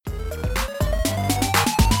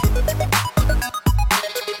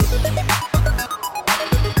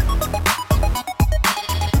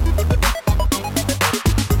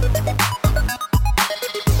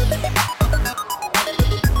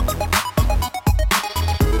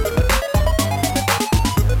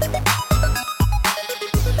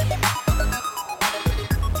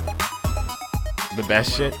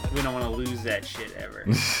best shit. We don't want to lose that shit ever.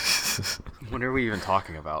 What are we even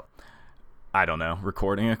talking about? I don't know,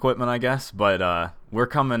 recording equipment, I guess. But we're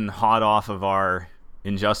coming hot off of our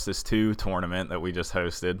Injustice 2 tournament that we just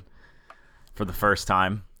hosted for the first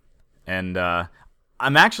time. And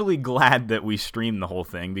I'm actually glad that we streamed the whole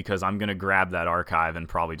thing because I'm going to grab that archive and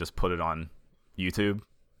probably just put it on YouTube.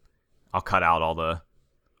 I'll cut out all the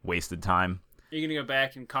wasted time. You're gonna go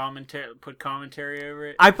back and put commentary over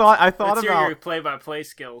it. I thought Let's about hear your play-by-play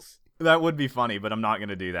skills. that would be funny, but I'm not going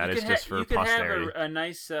to do that. It's just for posterity. You could have a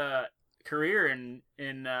nice career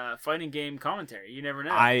in fighting game commentary. You never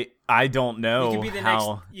know. I don't know you could be the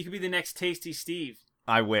how. You could be the next Tasty Steve.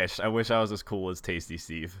 I wish I was as cool as Tasty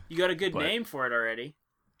Steve. You got a good name for it already.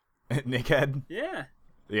 Nickhead.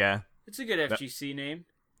 Yeah, it's a good FGC name.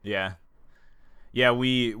 Yeah.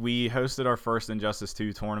 We hosted our first Injustice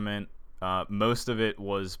 2 tournament. Most of it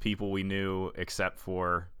was people we knew, except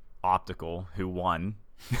for Optical, who won.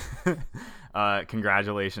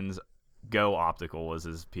 Congratulations, Go Optical was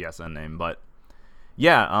his PSN name. But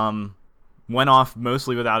yeah, went off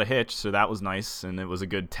mostly without a hitch, so that was nice, and it was a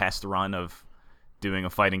good test run of doing a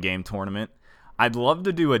fighting game tournament. I'd love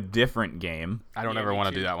to do a different game. I don't ever want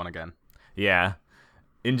to do that one again. Yeah,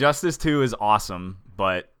 Injustice 2 is awesome,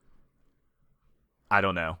 but I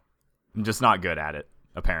don't know. I'm just not good at it.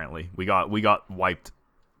 Apparently, we got wiped.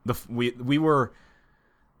 We were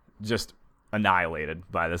just annihilated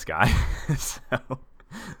by this guy. So,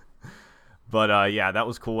 but yeah, that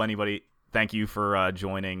was cool. Anybody, thank you for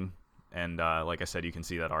joining. And like I said, you can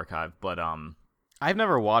see that archive. But I've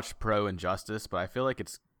never watched Pro Injustice, but I feel like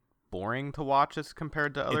it's boring to watch as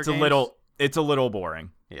compared to other games. It's a little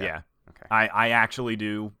boring. Yeah. Okay. I actually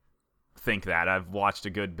do think that. I've watched a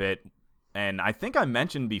good bit, and I think I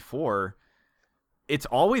mentioned before, it's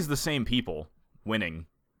always the same people winning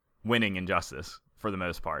Injustice for the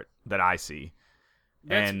most part that I see.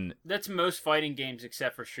 That's most fighting games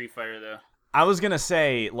except for Street Fighter, though. I was gonna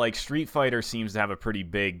say, like, Street Fighter seems to have a pretty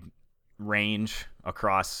big range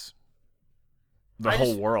across the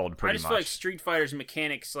whole world, pretty much. I just feel like Street Fighter's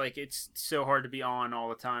mechanics, like, it's so hard to be on all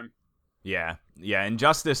the time. Yeah.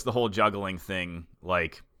 Injustice, the whole juggling thing,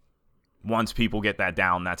 like, once people get that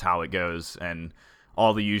down, that's how it goes, and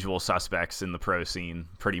all the usual suspects in the pro scene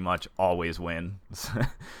pretty much always win.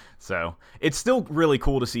 So it's still really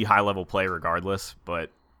cool to see high-level play regardless,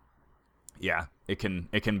 but yeah, it can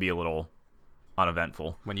be a little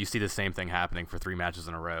uneventful. When you see the same thing happening for 3 matches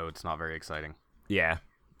in a row, it's not very exciting. Yeah,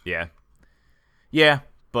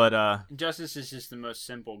 but Injustice is just the most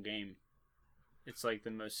simple game. It's like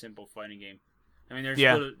the most simple fighting game. I mean, there's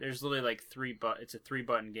literally like it's a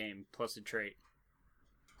 3-button game plus a trait.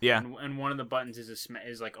 Yeah, and one of the buttons is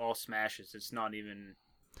like all smashes. It's not even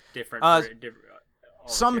different.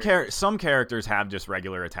 Some characters have just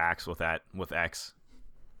regular attacks with X,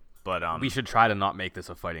 but we should try to not make this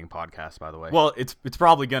a fighting podcast. By the way, well, it's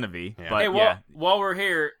probably gonna be. Yeah. But hey, while we're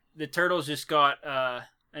here, the Turtles just got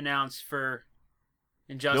announced for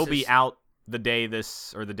Injustice. They'll be out the day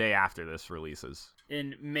after this releases.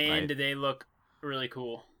 And man, do they look really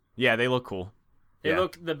cool. Yeah, they look cool. They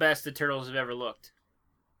look the best the Turtles have ever looked.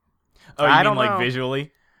 Oh, you mean like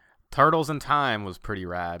visually? Turtles in Time was pretty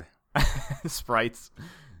rad. Sprites.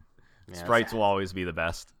 Yeah, Sprites will always be the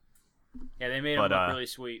best. Yeah, they made them look really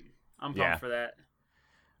sweet. I'm pumped for that.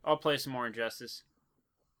 I'll play some more Injustice.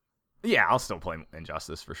 Yeah, I'll still play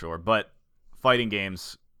Injustice for sure. But fighting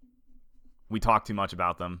games, we talk too much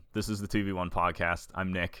about them. This is the 2v1 podcast.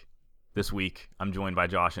 I'm Nick. This week, I'm joined by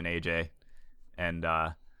Josh and AJ. And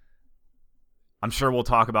I'm sure we'll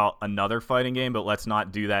talk about another fighting game, but let's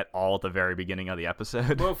not do that all at the very beginning of the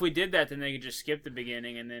episode. Well, if we did that, then they could just skip the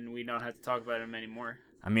beginning, and then we don't have to talk about them anymore.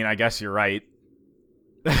 I mean, I guess you're right.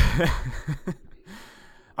 All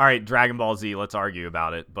right, Dragon Ball Z, let's argue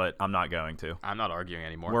about it, but I'm not going to. I'm not arguing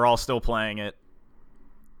anymore. We're all still playing it.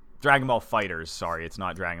 Dragon Ball Fighters, sorry, it's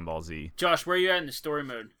not Dragon Ball Z. Josh, where are you at in the story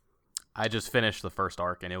mode? I just finished the first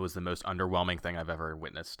arc, and it was the most underwhelming thing I've ever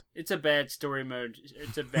witnessed. It's a bad story mode.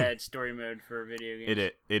 It's a bad story mode for video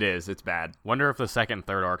games. It is. It's bad. Wonder if the second and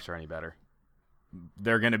third arcs are any better.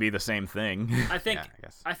 They're going to be the same thing. I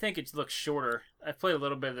think it looks shorter. I played a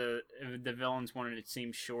little bit of the villains one, and it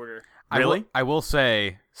seems shorter. Really? I will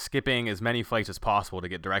say, skipping as many fights as possible to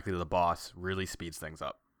get directly to the boss really speeds things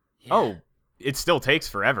up. Yeah. Oh, it still takes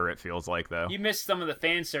forever, it feels like, though. You missed some of the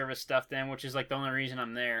fan service stuff then, which is like the only reason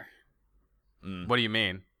I'm there. What do you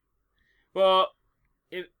mean? Well,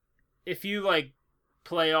 if you like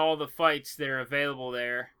play all the fights that are available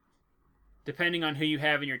there, depending on who you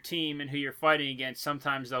have in your team and who you're fighting against,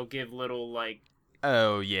 sometimes they'll give little like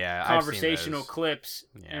conversational clips,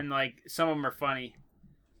 and like some of them are funny.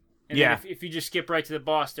 And Yeah. then if you just skip right to the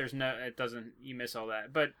boss, you miss all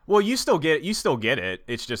that. But Well, you still get it.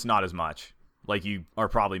 It's just not as much. Like, you are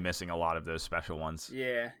probably missing a lot of those special ones.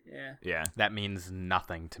 yeah. Yeah. That means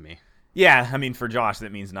nothing to me. Yeah, I mean, for Josh,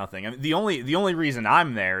 that means nothing. I mean, the only reason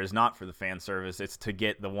I'm there is not for the fan service. It's to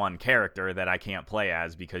get the one character that I can't play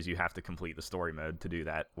as because you have to complete the story mode to do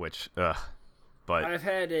that, which, ugh. But I've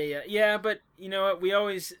had but you know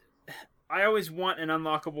what? I always want an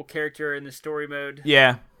unlockable character in the story mode.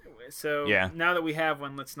 yeah, So Yeah. now that we have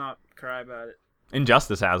one, let's not cry about it.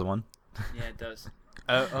 Injustice has one. Yeah, it does.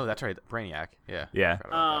 Oh, that's right, Brainiac. Yeah. Yeah. Forgot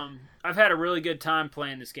about I've had a really good time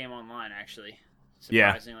playing this game online, actually. Yeah.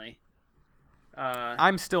 Surprisingly. that.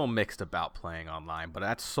 I'm still mixed about playing online, but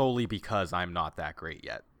that's solely because I'm not that great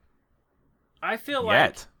yet. I feel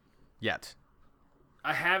like Yet.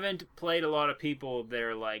 I haven't played a lot of people that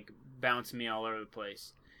are like bouncing me all over the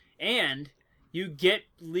place. And you get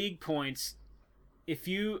league points if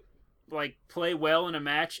you like play well in a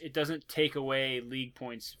match. It doesn't take away league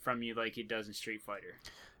points from you like it does in Street Fighter.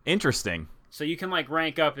 Interesting. So you can like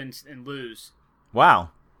rank up and lose. Wow.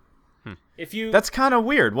 If you That's kind of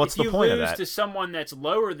weird. What's if the point of you lose that? to someone that's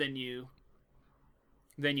lower than you,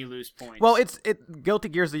 then you lose points. Well, Guilty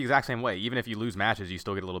Gear's the exact same way. Even if you lose matches, you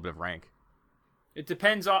still get a little bit of rank.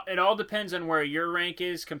 It all depends on where your rank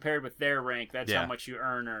is compared with their rank. That's Yeah. how much you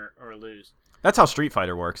earn or lose. That's how Street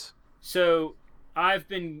Fighter works. So I'm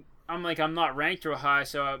not ranked real high,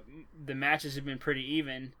 so the matches have been pretty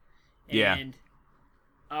even. Yeah. And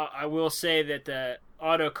I will say that the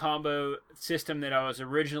auto combo system that I was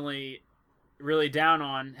originally really down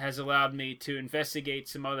on has allowed me to investigate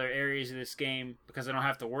some other areas of this game because I don't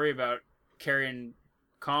have to worry about carrying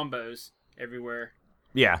combos everywhere.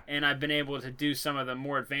 Yeah. And I've been able to do some of the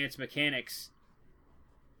more advanced mechanics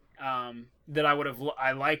that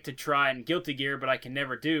I like to try in Guilty Gear, but I can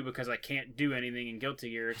never do because I can't do anything in Guilty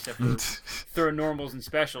Gear except for throw normals and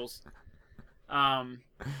specials.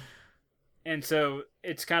 And so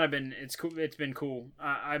it's kind of been it's been cool.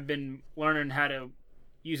 I've been learning how to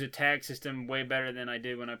use a tag system way better than I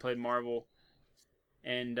did when I played Marvel.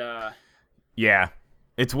 And Yeah.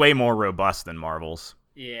 It's way more robust than Marvel's.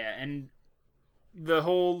 yeah, and the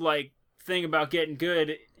whole like thing about getting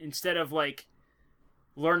good, instead of like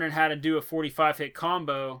learning how to do a 45 hit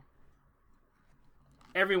combo,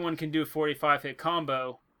 everyone can do a 45 hit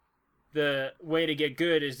combo. The way to get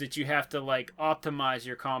good is that you have to like optimize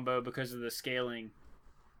your combo because of the scaling.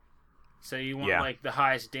 So you want like the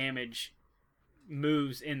highest damage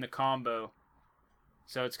moves in the combo.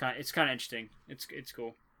 So it's kind of interesting. It's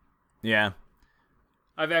cool. Yeah.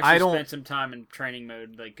 I've actually spent some time in training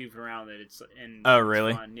mode, like goofing around with it.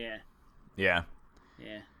 Really? It's fun. Yeah. Yeah.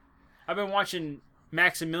 Yeah. I've been watching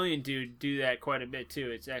Maximilian do that quite a bit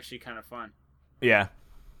too. It's actually kind of fun. Yeah.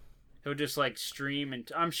 He'll just like stream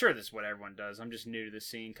and I'm sure this is what everyone does. I'm just new to the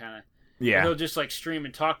scene kind of. Yeah. He'll just like stream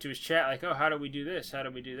and talk to his chat like, "Oh, how do we do this? How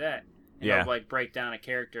do we do that?" And Yeah. he'll like break down a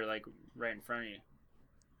character like right in front of you.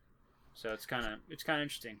 So it's kind of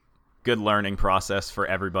interesting. Good learning process for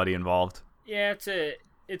everybody involved. Yeah,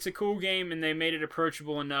 it's a cool game, and they made it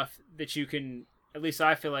approachable enough that you can, at least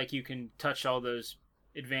I feel like you can touch all those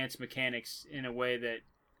advanced mechanics in a way that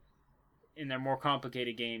in their more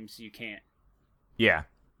complicated games you can't. Yeah.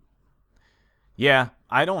 Yeah,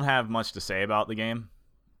 I don't have much to say about the game.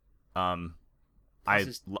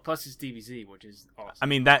 Plus it's DBZ, which is awesome. I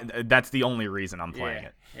mean that's the only reason I'm playing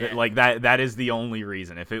it. Yeah. Like that is the only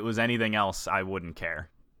reason. If it was anything else, I wouldn't care.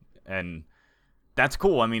 And that's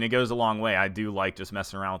cool. I mean, it goes a long way. I do like just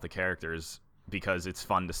messing around with the characters because it's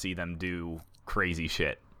fun to see them do crazy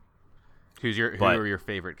shit. Who are your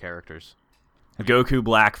favorite characters? Goku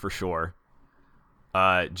Black for sure.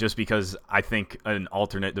 Just because I think an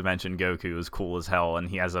alternate dimension Goku is cool as hell, and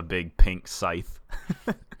he has a big pink scythe.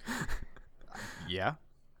 Yeah.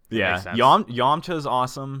 Yeah, makes sense. Yamcha's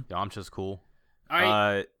awesome. Yamcha's cool.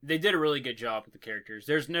 They did a really good job with the characters.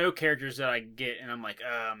 There's no characters that I get and I'm like,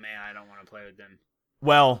 oh man, I don't want to play with them.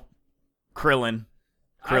 Well, Krillin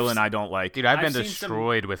I don't like. Dude, I've I've been seen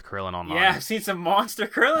destroyed with Krillin online. Yeah, I've seen some monster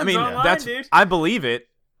Krillins I mean, online, dude. I believe it.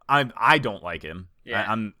 I don't like him. Yeah.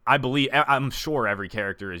 I'm sure every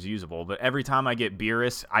character is usable, but every time I get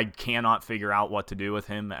Beerus, I cannot figure out what to do with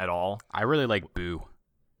him at all. I really like Boo.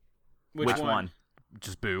 Which one?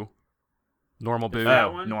 Just Boo. Normal Boo.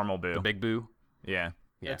 fat one? Normal Boo. The big Boo. Yeah.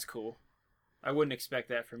 That's cool. I wouldn't expect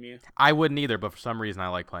that from you. I wouldn't either, but for some reason I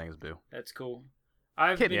like playing as Boo. That's cool.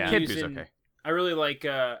 I've Kid been Boo's using. okay. I really like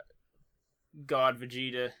God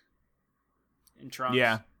Vegeta and Trunks.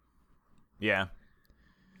 Yeah. Yeah.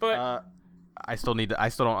 But I still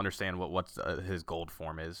don't understand what's his gold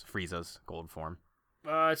form is. Frieza's gold form.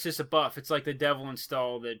 It's just a buff. It's like the devil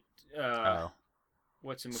install that. Oh.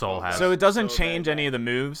 What's it Soul called? has. So it doesn't Soul change had any of the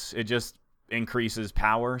moves. It just increases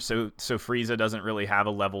power. So Frieza doesn't really have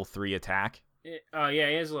a level 3 attack. Yeah, he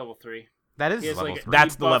has a level 3. That is He has level like 3.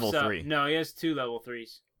 That's he the level buffs up. 3. No, he has 2 level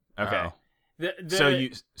 3s. Okay. Oh.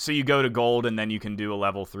 So you go to gold and then you can do a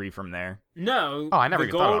level 3 from there. No. Oh, I never the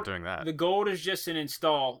even thought about doing that. The gold is just an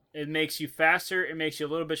install. It makes you faster. It makes you a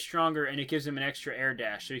little bit stronger, and it gives him an extra air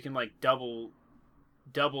dash, so you can like double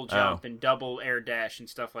jump and double air dash and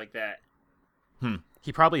stuff like that.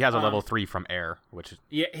 He probably has a level 3 from air, which is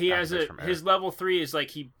Yeah, he has Activate from air. his level 3 is like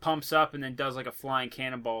he pumps up and then does like a flying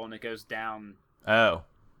cannonball and it goes down. Oh.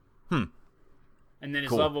 And then his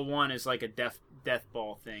Cool. level 1 is like a death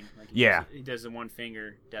ball thing. Like he does the one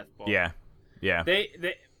finger death ball. Yeah. Yeah.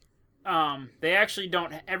 They actually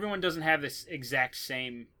don't. Everyone doesn't have this exact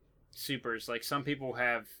same supers. Like some people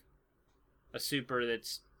have a super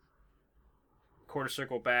that's quarter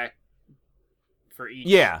circle back for each.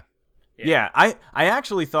 Yeah. Yeah. I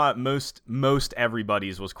actually thought most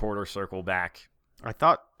everybody's was quarter circle back I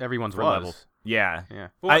thought everyone's for was. levels. Yeah. Yeah.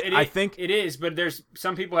 Well, I think it is, but there's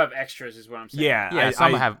some people have extras, is what I'm saying. Yeah. Yeah, I,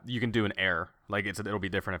 some I- have. You can do an air. Like it'll be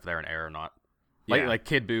different if they're in air or not. Like Yeah. like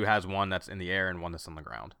Kid Buu has one that's in the air and one that's on the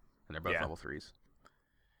ground, and they're both Yeah. level 3s.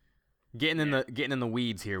 Getting in the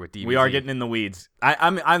weeds here with DBZ. We are getting in the weeds.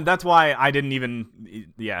 I'm that's why I didn't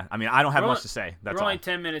even. Yeah. I mean, I don't have We're much only- to say. That's We're all. only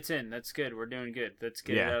 10 minutes in. That's good. We're doing good. Let's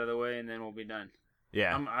get it Yeah. out of the way, and then we'll be done.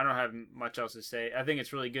 Yeah. I don't have much else to say. I think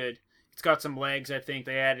it's really good. It's got some legs. I think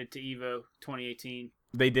they added to Evo 2018.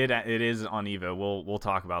 They did. It is on Evo. We'll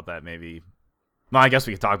talk about that maybe. Well, I guess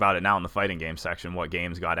we could talk about it now in the fighting game section. What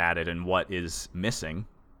games got added and what is missing.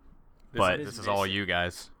 But This is all you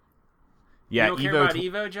guys. yeah, You don't care Evo. about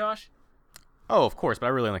Evo, Josh? Oh, of course, but I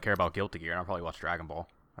really only care about Guilty Gear, and I'll probably watch Dragon Ball.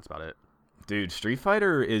 That's about it. Dude, Street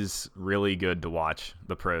Fighter is really good to watch.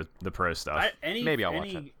 The pro stuff. Maybe I'll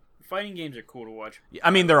watch it. Fighting games are cool to watch. I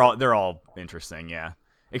mean, they're all interesting. Yeah,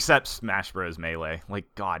 except Smash Bros. Melee. Like,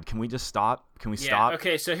 God, can we just stop? Can we Yeah. stop?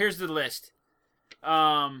 Okay, so here's the list.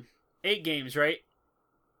 8 games, right?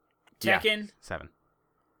 Yeah. Tekken. 7.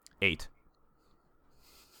 8.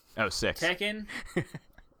 Oh, 6. Tekken.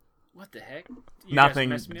 What the heck? You Nothing,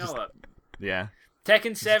 guys messed me just- all up. Yeah.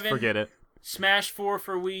 Tekken 7. Forget it. Smash 4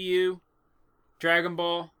 for Wii U. Dragon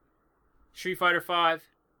Ball. Street Fighter 5.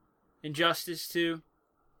 Injustice 2.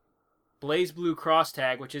 Blaze Blue Cross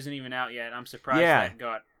Tag, which isn't even out yet. I'm surprised Yeah. that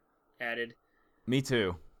got added. Me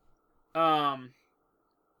too.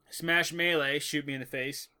 Smash Melee, shoot me in the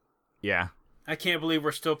face. Yeah. I can't believe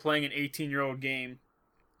we're still playing an 18-year-old game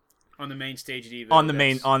on the main stage at Evo. On the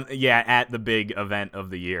main, at the big event of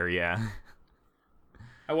the year. Yeah.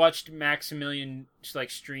 I watched Maximilian just like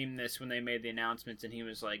stream this when they made the announcements, and he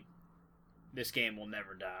was like, "This game will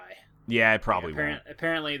never die." Yeah, it probably won't.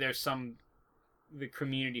 Apparently, there's the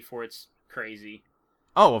community for it's crazy.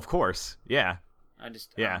 Oh, of course. Yeah. I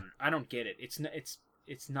don't get it.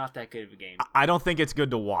 It's not that good of a game. I don't think it's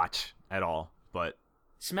good to watch at all, but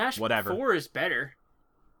Smash whatever. 4 is better.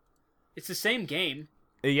 It's the same game.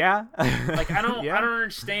 yeah. Like I don't Yeah.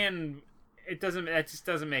 understand. That just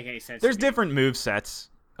doesn't make any sense. There's to me. different move sets.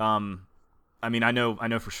 I mean, I know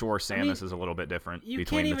for sure Samus is a little bit different You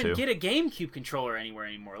between can't the even two. get a GameCube controller anywhere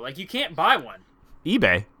anymore. Like you can't buy one.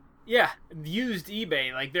 eBay. Yeah, used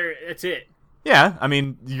eBay. Like that's it. Yeah, I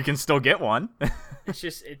mean, you can still get one. It's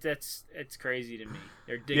just it's crazy to me.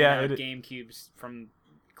 They're digging Yeah, out it- GameCubes from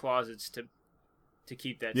closets to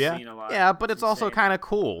keep that Yeah. scene alive. Yeah, but it's also insane. kind of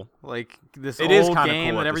cool. Like this It is old kinda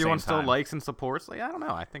game cool at that the everyone same still time. likes and supports. Like I don't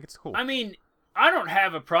know. I think it's cool. I mean, I don't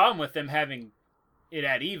have a problem with them having it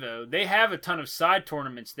at Evo. They have a ton of side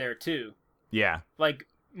tournaments there too. yeah. Like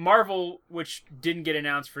Marvel, which didn't get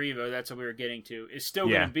announced for Evo, that's what we were getting to, is still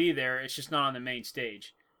Yeah. going to be there. It's just not on the main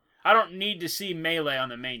stage. I don't need to see Melee on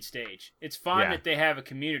the main stage. It's fine Yeah. that they have a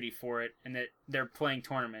community for it and that they're playing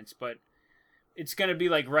tournaments, but it's going to be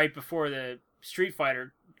like right before the Street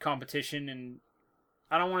Fighter competition, and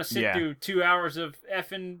I don't want to sit Yeah. through 2 hours of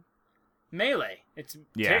effing Melee.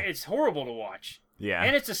 Yeah. It's horrible to watch. Yeah.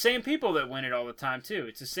 And it's the same people that win it all the time too.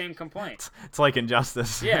 It's the same complaint. It's like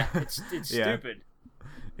Injustice. Yeah, it's Yeah. stupid.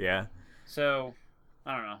 Yeah. So,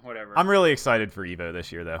 I don't know, whatever. I'm really excited for Evo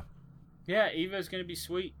this year, though. Yeah, Evo's going to be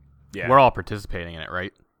sweet. Yeah. We're all participating in it,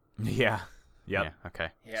 right? Yeah. Yep. Yeah. Okay.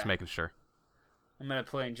 Yeah. Just making sure. I'm going to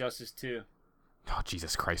play Injustice 2. Oh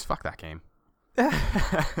Jesus Christ! Fuck that game.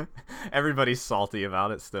 Everybody's salty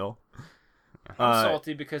about it still. I'm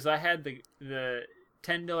salty because I had the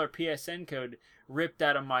 $10 PSN code ripped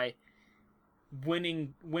out of my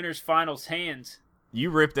winners finals hands. You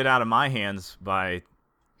ripped it out of my hands by.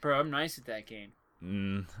 Bro, I'm nice at that game.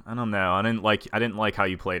 I don't know. I didn't like how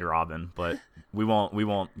you played Robin, but we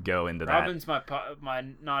won't go into that. Robin's my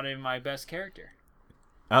not even my best character.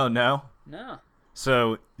 Oh no. No,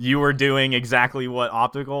 So you were doing exactly what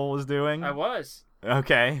Optical was doing? I was.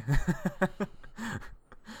 Okay.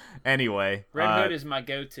 Anyway, Red Hood is my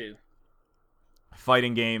go-to.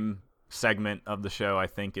 fighting game segment of the show, I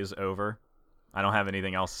think, is over. I don't have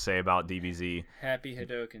anything else to say about DBZ. Happy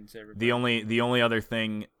Hadokens, everybody. The only other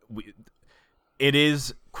thing, it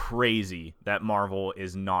is crazy that Marvel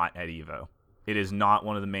is not at EVO. It is not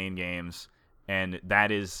one of the main games, and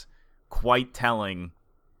that is quite telling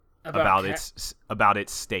about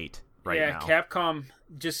its state right now. Yeah, Capcom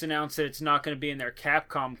just announced that it's not going to be in their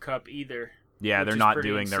Capcom Cup either. Yeah, which they're is not pretty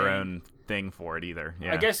doing their insane. own thing for it either.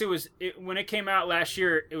 Yeah. I guess when it came out last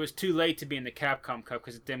year, it was too late to be in the Capcom Cup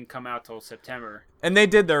because it didn't come out till September. And they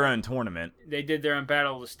did their own tournament. They did their own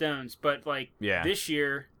Battle of the Stones, but Yeah. this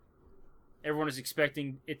year, everyone is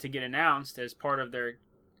expecting it to get announced as part of their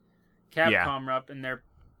Capcom Cup, and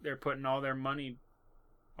they're putting all their money,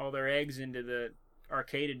 all their eggs into the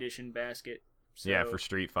arcade edition basket. So Yeah, for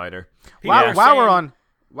Street Fighter. people are While saying-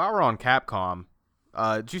 we're on Capcom,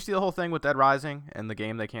 did you see the whole thing with Dead Rising and the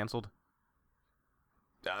game they canceled?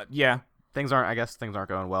 Yeah. I guess things aren't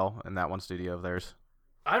going well in that one studio of theirs.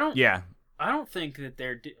 I don't Yeah. think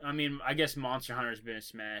that I mean, I guess Monster Hunter's been a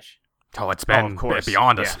smash. Oh, it's been of course.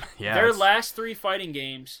 beyond us. Yeah, Their last 3 fighting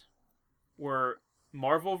games were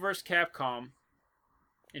Marvel vs. Capcom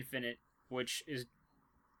Infinite, which is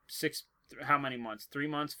how many months? 3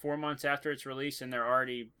 months, 4 months after its release, and they're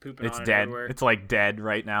already pooping It's on it dead. everywhere. It's like dead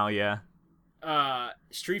right now, yeah.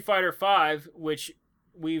 Street Fighter V, which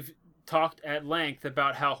we've talked at length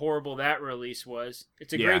about how horrible that release was.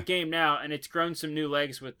 It's a Yeah. great game now, and it's grown some new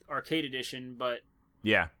legs with Arcade Edition, but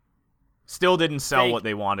Yeah. Still didn't sell Thank- what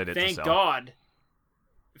they wanted it to thank sell. God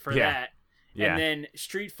for Yeah. that. Yeah. And then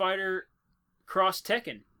Street Fighter Cross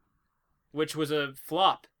Tekken, which was a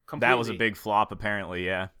flop completely. That was a big flop, apparently,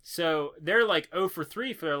 yeah. So they're like 0 for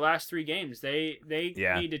 3 for their last 3 games. They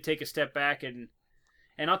Yeah. need to take a step back, and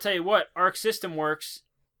I'll tell you what, Arc System Works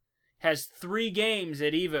has 3 games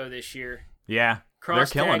at EVO this year. Yeah.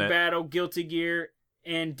 Cross They're killing Tag it. Battle, Guilty Gear,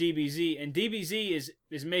 and DBZ. And DBZ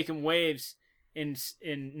is making waves in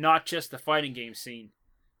not just the fighting game scene.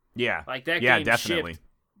 Yeah. Like that Yeah, game definitely. shipped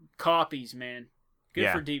copies, man. Good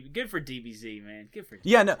Yeah. for DBZ, man. Good for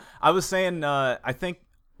Yeah, no, I was saying, I think,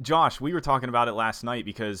 Josh, we were talking about it last night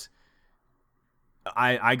because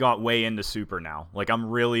I got way into Super now. Like, I'm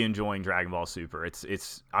really enjoying Dragon Ball Super.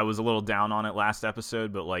 I was a little down on it last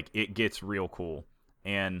episode, but, like, it gets real cool.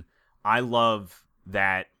 And I love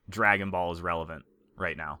that Dragon Ball is relevant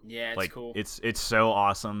right now. Yeah, it's like, cool. It's so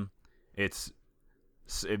awesome.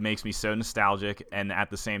 It makes me so nostalgic, and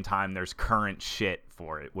at the same time, there's current shit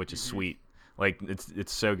for it, which is sweet. Like,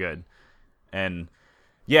 it's so good. And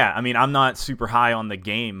yeah, I mean, I'm not super high on the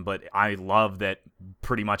game, but I love that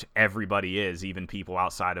pretty much everybody is, even people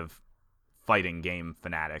outside of fighting game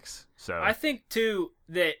fanatics. So I think too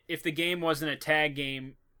that if the game wasn't a tag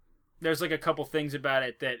game, there's like a couple things about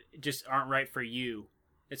it that just aren't right for you.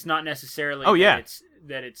 It's not necessarily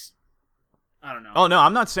that it's I don't know. Oh no,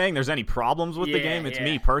 I'm not saying there's any problems with the Yeah, game. It's yeah.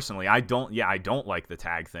 me personally. I don't like the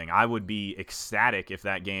tag thing. I would be ecstatic if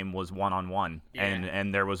that game was one-on-one Yeah.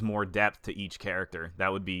 and there was more depth to each character.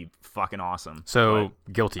 That would be fucking awesome. So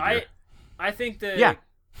Guilty Gear. I think the Yeah.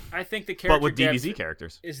 I think the character But with depth DBZ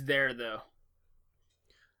characters. is there though.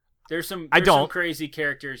 There's some I don't. some crazy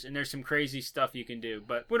characters and there's some crazy stuff you can do,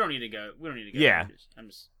 but we don't need to go. Yeah. I'm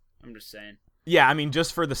just saying. Yeah, I mean,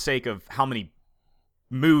 just for the sake of how many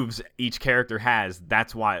moves each character has,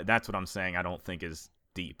 that's what I'm saying I don't think is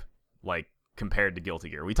deep, like, compared to Guilty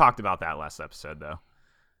Gear. We talked about that last episode, though.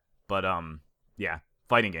 But, yeah,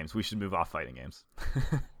 fighting games. We should move off fighting games.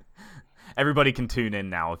 Everybody can tune in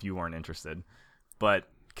now if you weren't interested. But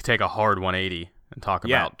Could take a hard 180 and talk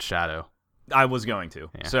Yeah. about Shadow. I was going to.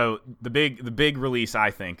 Yeah. So the big release,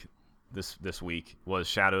 I think, this week was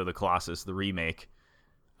Shadow of the Colossus, the remake.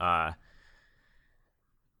 I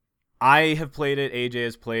have played it. AJ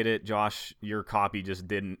has played it. Josh, your copy just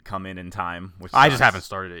didn't come in time. Which I just sucks. haven't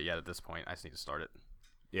started it yet at this point. I just need to start it.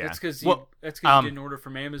 Yeah. That's because Well, you didn't order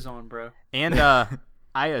from Amazon, bro. And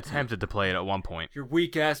I attempted to play it at one point. Your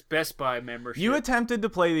weak ass Best Buy membership. you attempted to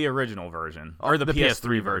play the original version or the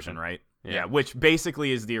PS3 version, right? Yeah. Which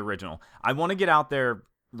basically is the original. I want to get out there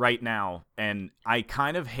right now, and I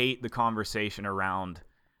kind of hate the conversation around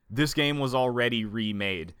this game was already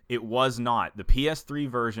remade. It was not. The PS3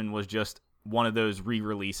 version was just one of those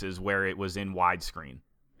re-releases where it was in widescreen.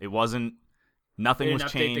 It wasn't Nothing They was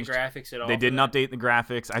didn't changed. update the graphics at all. They for didn't that? update the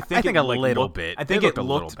graphics. I think think a it, like, little looked, bit. I think They looked it a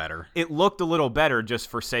looked little better. It looked a little better just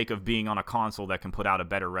for sake of being on a console that can put out a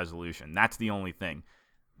better resolution. That's the only thing.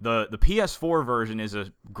 The PS4 version is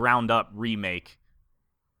a ground up remake,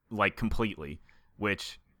 like, completely,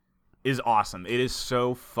 which is awesome. It is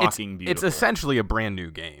so fucking beautiful. It's essentially a brand new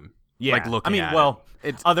game. Yeah, Like, looking I mean, at well,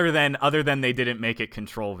 it. It's other than they didn't make it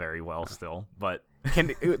control very well still, but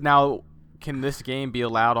can this game be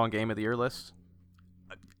allowed on Game of the Year list?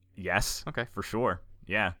 yes, Okay. for sure,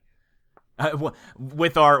 yeah.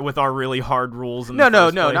 With our really hard rules. In No. the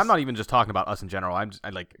first place. I'm not even just talking about us in general. I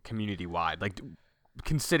like community wide, like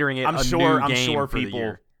considering it. I'm a sure. new I'm game sure for the people.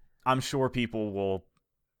 year. I'm sure people will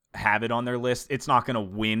have it on their list. It's not going to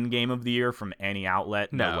win Game of the Year from any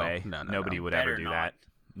outlet. No, No, way. no, Nobody would Better ever do not. that.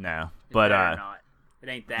 No, It but better not. It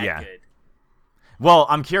ain't that yeah. good. well,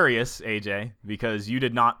 I'm curious, AJ, because you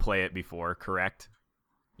did not play it before, correct?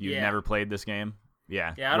 You've Yeah. never played this game.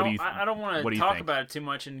 Yeah. Yeah, What do you I don't want what do to you talk think? about it too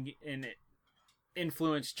much and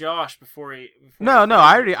influence Josh before he. No,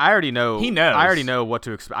 I already know. He knows. I already know what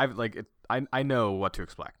to expect. I know what to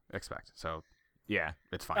expect. So Yeah.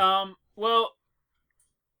 it's fine. Well,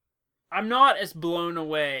 I'm not as blown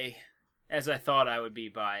away as I thought I would be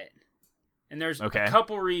by it, and there's Okay. a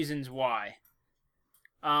couple reasons why.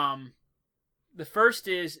 The first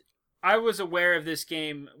is I was aware of this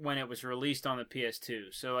game when it was released on the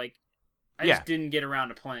PS2, so like I Yeah. just didn't get around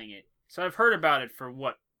to playing it. So I've heard about it for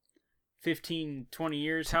what 15, 20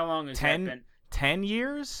 years. How long has that 10 been?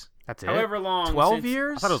 years? That's it. However long. 12 since,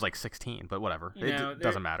 years? I thought it was like 16, but whatever. You know,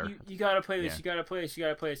 Doesn't matter. You gotta play this. Yeah. You gotta play this. You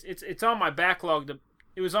gotta play this. It's on my backlog.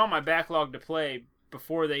 It was on my backlog to play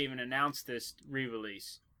before they even announced this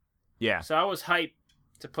re-release. Yeah. So I was hyped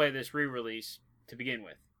to play this re-release to begin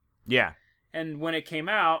with. Yeah. And when it came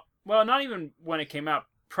out, well, not even when it came out,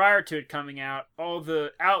 prior to it coming out, all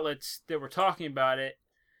the outlets that were talking about it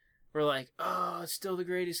were like, "Oh, it's still the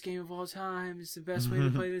greatest game of all time. It's the best way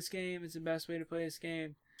to play this game. It's the best way to play this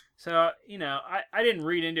game." So, I didn't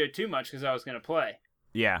read into it too much because I was going to play.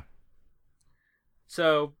 Yeah.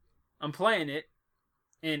 So, I'm playing it,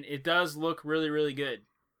 and it does look really, really good.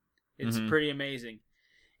 It's Mhm. pretty amazing.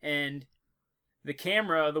 And the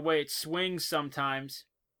camera, the way it swings sometimes,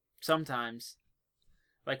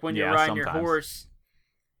 like when you're Yeah, riding your sometimes. horse,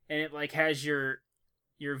 and it like has your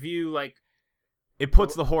view like It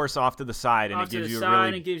puts the horse off to the side and off it to gives the you side, a and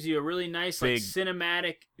really it gives you a really nice like big-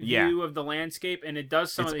 cinematic Yeah. view of the landscape, and it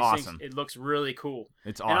does some It's of these awesome. things. It looks really cool.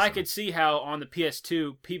 it's awesome. And I could see how on the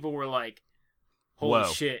PS2 people were like, "Holy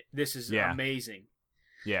Whoa. shit, this is Yeah. amazing."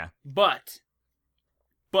 Yeah. But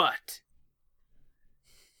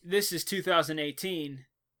this is 2018.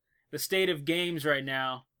 The state of games right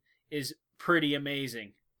now is pretty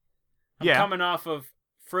amazing. I'm Yeah. coming off of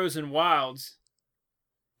Frozen Wilds,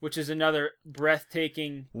 which is another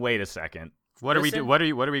breathtaking. Wait a second. What are we Listen. do? What are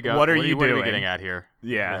you going? What are you What are we doing? getting at here?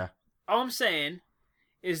 Yeah. All I'm saying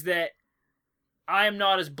is that I am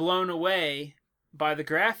not as blown away by the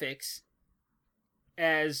graphics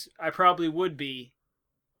as I probably would be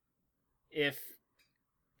if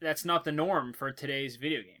that's not the norm for today's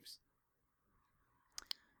video games.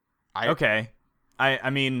 Okay. I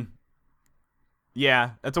mean,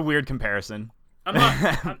 yeah, that's a weird comparison. I'm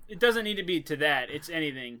not. It doesn't need to be to that. It's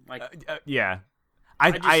anything like Yeah.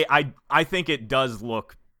 I just- I think it does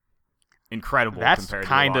look incredible That's compared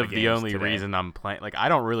kind to a lot of the games only today. reason I'm playing. Like, I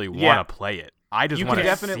don't really want to Yeah. play it. I just You want can to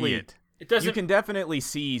definitely- see it. it doesn't. You can definitely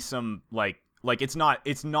see some like it's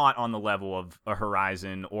not on the level of a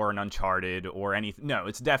Horizon or an Uncharted or anything. No,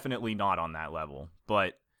 it's definitely not on that level.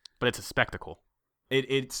 But But it's a spectacle.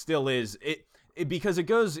 it still is it because it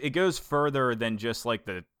goes further than just like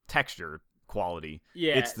the texture quality.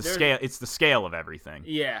 Yeah, It's the there's- scale. It's the scale of everything.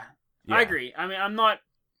 Yeah, Yeah. I agree. I mean, I'm not.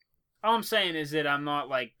 All I'm saying is that I'm not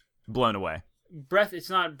like Blown away. It's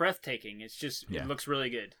not breathtaking. It's just Yeah. it looks really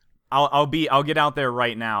good. I'll get out there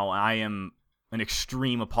right now. I am an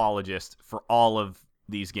extreme apologist for all of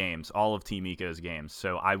these games, all of Team Ico's games.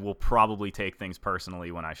 So I will probably take things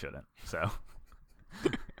personally when I shouldn't. So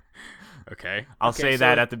Okay. I'll Okay, say so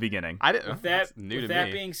that at the beginning. I didn't. With That's that, new with to that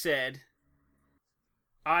me. being said,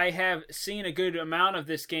 I have seen a good amount of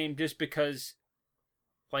this game just because,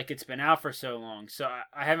 like, it's been out for so long. So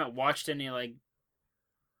I haven't watched any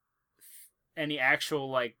actual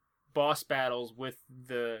like boss battles with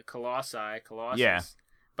the Colossus. Yeah.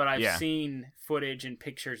 But I've Yeah. seen footage and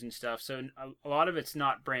pictures and stuff. So a lot of it's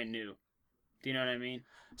not brand new. Do you know what I mean?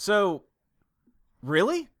 So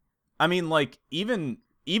really? I mean, like even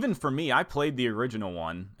for me, I played the original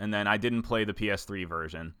one and then I didn't play the PS3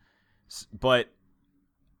 version. But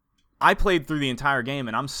I played through the entire game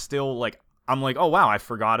and I'm still like I'm like, oh wow, I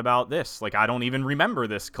forgot about this. Like I don't even remember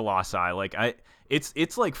this Colossi. Like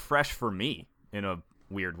it's like fresh for me in a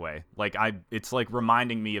weird way. Like it's like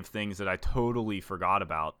reminding me of things that I totally forgot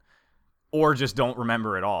about or just don't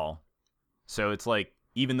remember at all. So it's like,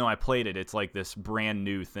 even though I played it, it's like this brand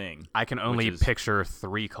new thing. I can only picture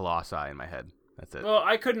 3 Colossi in my head. That's it. Well,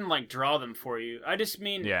 I couldn't like draw them for you. I just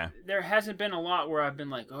mean, Yeah. there hasn't been a lot where I've been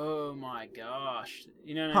like, oh my gosh,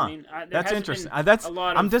 you know what I mean? That's interesting. A lot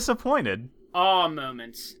of I'm disappointed. awe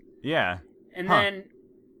moments. Yeah. And then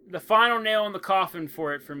the final nail in the coffin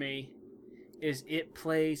for it for me is it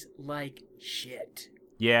plays like shit.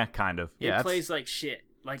 Yeah, kind of. It plays like shit,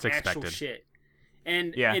 like actual shit.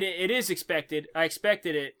 And it is expected. I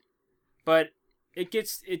expected it, but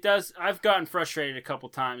it does. I've gotten frustrated a couple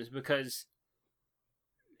times because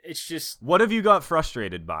it's just. What have you got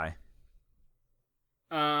frustrated by?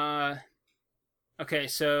 Okay,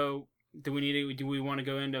 so do we want to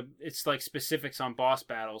go into? It's like specifics on boss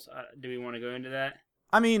battles. Do we want to go into that?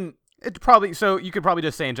 I mean, so you could probably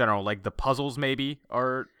just say in general, like the puzzles maybe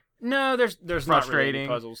are. No, there's not really any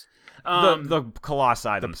puzzles. The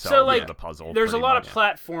Colossi themselves so like, are the puzzle. There's a lot of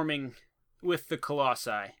platforming with the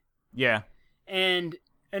Colossi. Yeah. And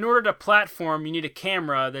in order to platform, you need a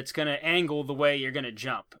camera that's going to angle the way you're going to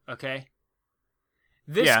jump, okay?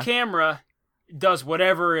 This camera does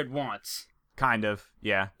whatever it wants. Kind of,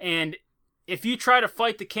 yeah. And if you try to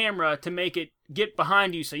fight the camera to make it get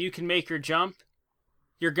behind you so you can make your jump,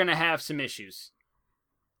 you're going to have some issues.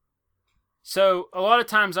 So, a lot of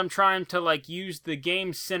times I'm trying to, like, use the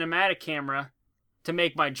game's cinematic camera to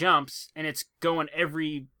make my jumps, and it's going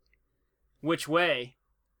every which way,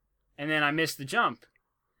 and then I miss the jump.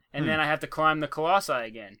 And then I have to climb the Colossi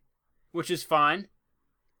again, which is fine.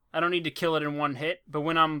 I don't need to kill it in one hit, but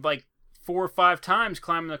when I'm, like, 4 or 5 times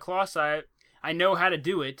climbing the Colossi, I know how to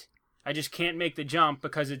do it. I just can't make the jump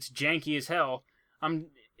because it's janky as hell.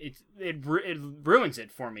 It ruins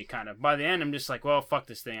it for me, kind of. By the end, I'm just like, well, fuck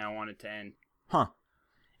this thing. I want it to end. Huh.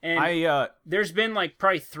 And there's been like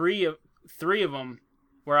probably three of them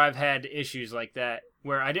where I've had issues like that,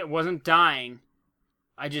 where I wasn't dying.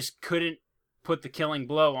 I just couldn't put the killing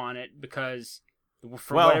blow on it because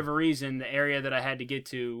for whatever reason, the area that I had to get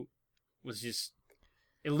to was just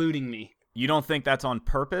eluding me. You don't think that's on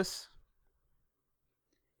purpose?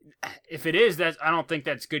 If it is, I don't think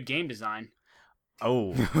that's good game design.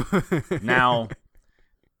 Oh, now,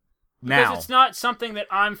 because it's not something that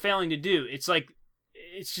I'm failing to do. It's like,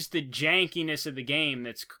 it's just the jankiness of the game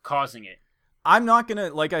that's causing it. I'm not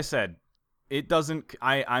gonna, like I said, it doesn't.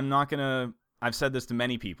 I'm not gonna. I've said this to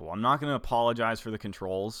many people. I'm not gonna apologize for the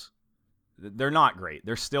controls. They're not great.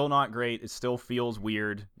 They're still not great. It still feels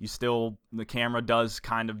weird. The camera does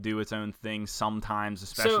kind of do its own thing sometimes,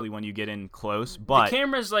 especially when you get in close. But the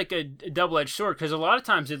camera's like a double-edged sword because a lot of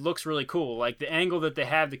times it looks really cool. Like the angle that they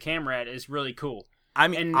have the camera at is really cool. I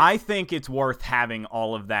mean, I think it's worth having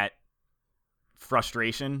all of that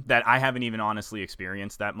frustration that I haven't even honestly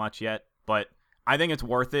experienced that much yet. But I think it's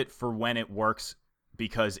worth it for when it works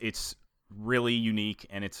because it's really unique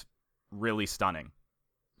and it's really stunning.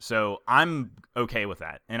 So I'm okay with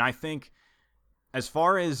that. And I think as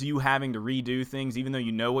far as you having to redo things, even though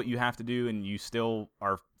you know what you have to do and you still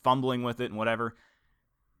are fumbling with it and whatever,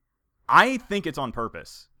 I think it's on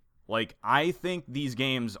purpose. Like, I think these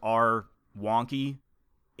games are wonky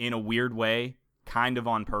in a weird way, kind of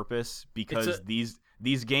on purpose, because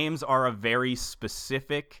these games are a very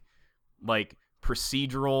specific, like,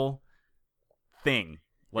 procedural thing.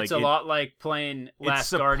 Like, it's a lot like playing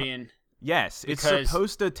Last Guardian. Yes, it's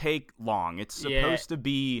supposed to take long. It's supposed to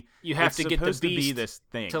be. You have to get the beast to be this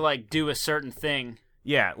thing to like do a certain thing.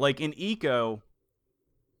 Yeah, like in Eco,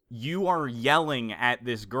 you are yelling at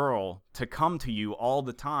this girl to come to you all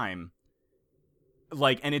the time.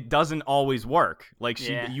 Like, and it doesn't always work. Like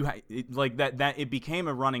it became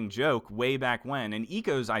a running joke way back when. And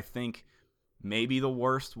Eco's, I think, maybe the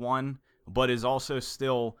worst one, but is also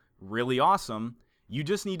still really awesome. You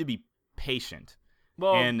just need to be patient.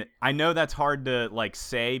 Well, and I know that's hard to like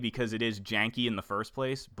say because it is janky in the first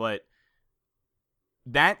place, but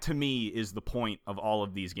that to me is the point of all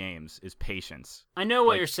of these games is patience. I know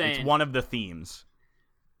what you're saying. It's one of the themes.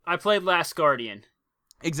 I played Last Guardian.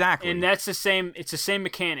 Exactly. And that's the same. It's the same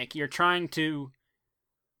mechanic. You're trying to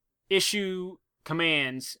issue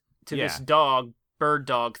commands to this bird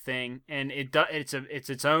dog thing, and it's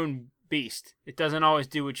its own beast. It doesn't always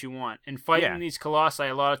do what you want. And fighting these colossi,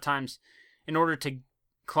 a lot of times, in order to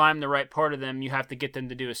climb the right part of them, you have to get them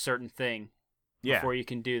to do a certain thing before you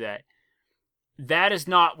can do that. That is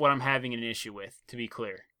not what I'm having an issue with, to be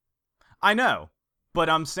clear. I know, but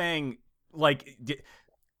I'm saying, like,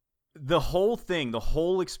 the whole thing, the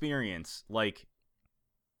whole experience, like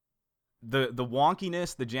the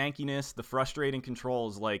wonkiness, the jankiness, the frustrating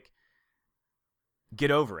controls, like,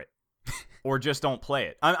 get over it. Or just don't play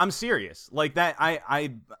it. I'm serious. Like that.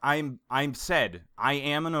 I'm said I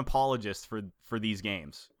am an apologist for these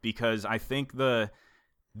games because I think the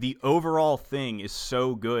overall thing is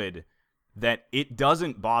so good that it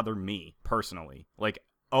doesn't bother me personally. Like,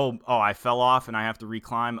 oh, I fell off and I have to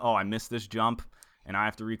reclimb. Oh, I missed this jump and I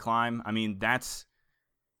have to reclimb. I mean, that's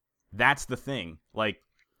the thing. Like,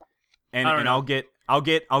 and I'll get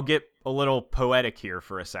a little poetic here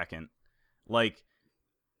for a second. Like,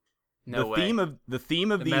 the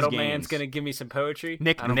theme of these Metal games. Man's gonna give me some poetry.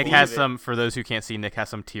 Nick has some. For those who can't see, Nick has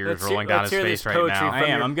some tears rolling down his face right now.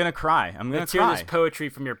 I'm gonna cry. Let's hear this poetry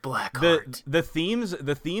from your black heart. The themes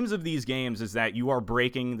of these games is that you are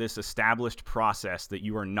breaking this established process that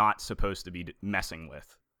you are not supposed to be messing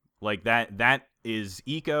with. Like that is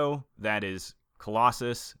Eco, that is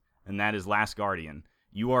Colossus, and that is Last Guardian.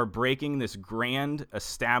 You are breaking this grand,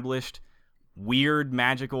 established, weird,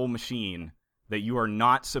 magical machine that you are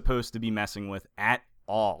not supposed to be messing with at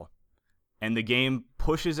all. And the game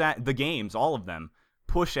all of them,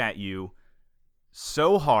 push at you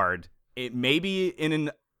so hard, it may be in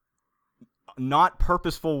an not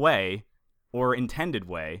purposeful way or intended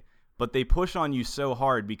way, but they push on you so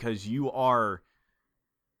hard because you are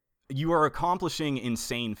accomplishing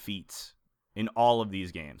insane feats in all of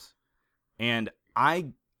these games. And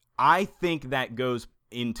I think that goes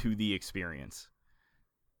into the experience.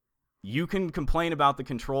 You can complain about the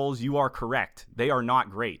controls. You are correct. They are not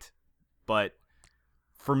great. But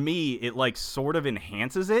for me, it like sort of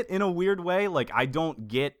enhances it in a weird way. Like, I don't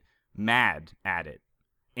get mad at it.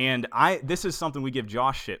 And this is something we give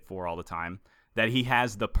Josh shit for all the time, that he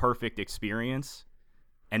has the perfect experience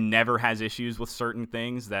and never has issues with certain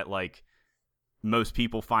things that like most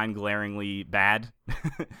people find glaringly bad.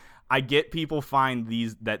 I get people find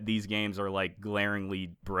these games are like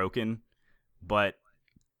glaringly broken, but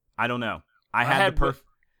I don't know. I had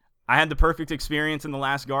the perfect experience in The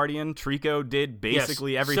Last Guardian. Trico did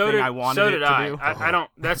basically everything I wanted it to do. I don't.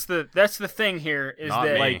 That's the thing here is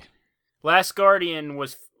that like Last Guardian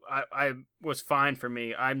was I was fine for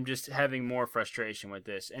me. I'm just having more frustration with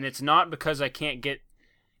this, and it's not because I can't get.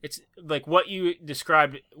 It's like what you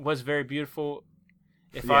described was very beautiful.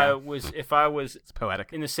 If I was it's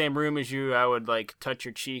poetic. In the same room as you, I would like touch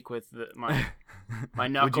your cheek with my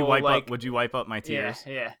knuckle. Would you wipe up my tears?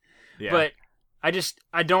 Yeah. But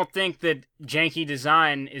I don't think that janky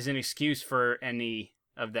design is an excuse for any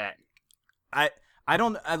of that. I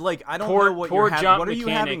don't know what you're having. What are you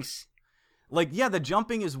having? Like, yeah, the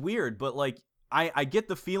jumping is weird, but like I get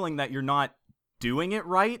the feeling that you're not doing it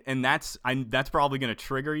right, and that's probably going to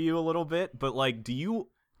trigger you a little bit. But like, do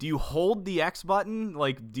you hold the X button?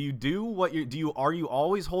 Like, are you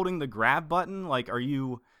always holding the grab button? Like, are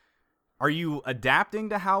you adapting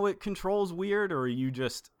to how it controls weird, or are you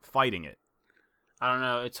just fighting it? I don't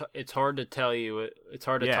know. It's hard to tell you. It's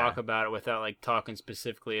hard to talk about it without like talking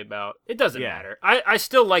specifically about. It doesn't matter. I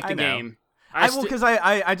still like the game. Because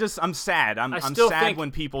I'm sad. I'm sad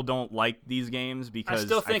when people don't like these games because I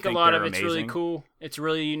still think a lot of it's really cool. It's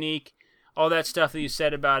really unique. All that stuff that you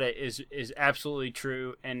said about it is absolutely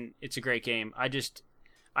true, and it's a great game.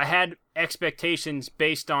 I had expectations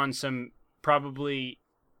based on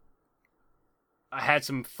I had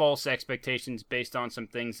some false expectations based on some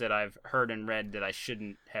things that I've heard and read that I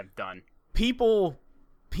shouldn't have done. People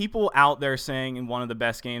out there saying in one of the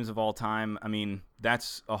best games of all time, I mean,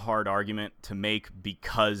 that's a hard argument to make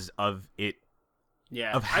because of it.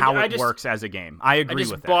 Yeah, of how it works as a game. I agree with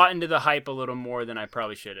that. I just bought into the hype a little more than I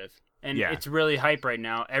probably should have. And it's really hype right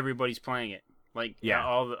now. Everybody's playing it. Like,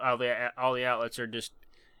 all the outlets are just,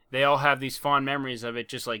 they all have these fond memories of it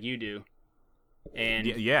just like you do.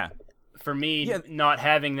 And for me, not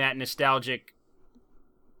having that nostalgic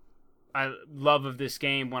love of this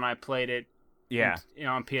game when I played it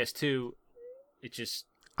on PS2, it just...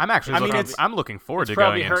 I'm looking forward to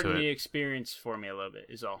going into it. It's probably hurting the experience for me a little bit,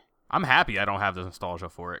 is all. I'm happy I don't have the nostalgia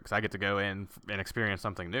for it, because I get to go in and experience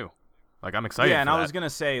something new. Like, I'm excited for and that. I was going to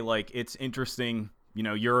say, like, it's interesting, you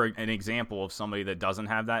know, you're an example of somebody that doesn't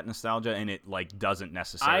have that nostalgia, and it, like, doesn't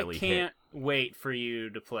necessarily hit. I can't wait for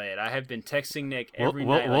you to play it. I have been texting Nick every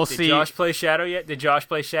night. We'll see. Did Josh play Shadow yet?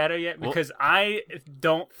 Because I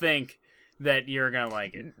don't think that you're going to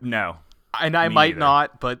like it. No. And I might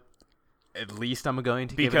not, but at least I'm going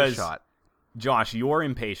to give it a shot. Josh, you're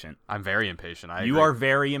impatient. I'm very impatient. You are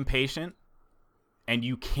very impatient, and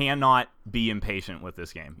you cannot be impatient with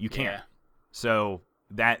this game. You can't. Yeah. So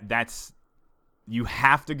that's you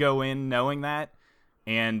have to go in knowing that,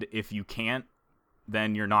 and if you can't,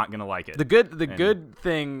 then you're not gonna like it. The good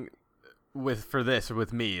thing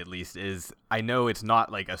with me at least is I know it's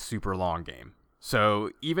not like a super long game. So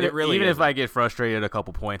even if I get frustrated a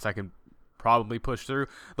couple points, I can probably push through.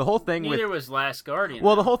 The whole thing was Last Guardian.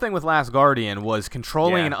 Well, the whole thing with Last Guardian was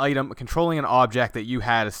controlling Yeah. controlling an object that you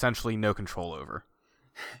had essentially no control over.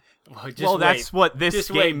 That's what this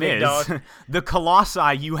game big is. dog. The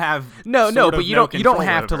Colossi you have No, sort but of you no don't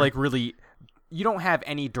have to control like really. You don't have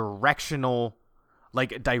any directional,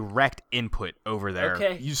 like direct input over there.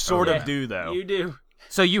 Okay. You sort of do though. You do.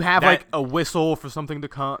 So you have That- like a whistle for something to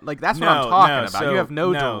come. Like that's what No, I'm talking no, about. so- You have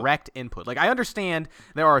no no. direct input. Like I understand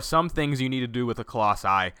there are some things you need to do with the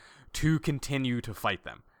Colossi to continue to fight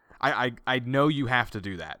them. I know you have to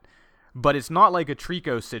do that, but it's not like a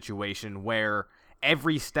Trico situation where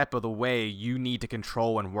every step of the way you need to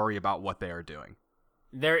control and worry about what they are doing.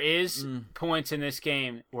 There is points in this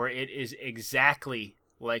game where it is exactly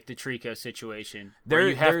like the Trico situation, where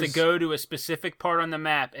you have to go to a specific part on the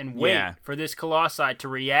map and wait for this Colossi to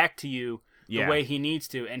react to you the way he needs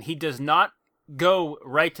to, and he does not go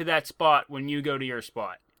right to that spot when you go to your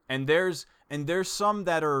spot. And there's some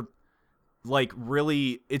that are like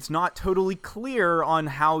really, it's not totally clear on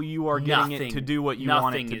how you are getting it to do what you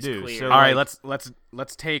want it to do. Clear. So All right,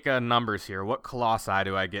 let's take numbers here. What Colossi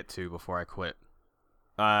do I get to before I quit?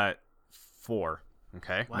 4.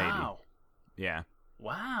 Okay. Wow. Yeah.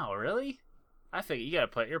 Wow, really? I think you gotta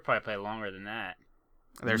play. You'll probably play longer than that.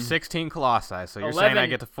 There's 16 Colossi, so you're 11 saying I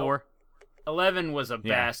get to 4? 11 was a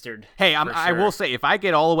bastard. Hey, for I sure. will say, if I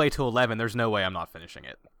get all the way to 11, there's no way I'm not finishing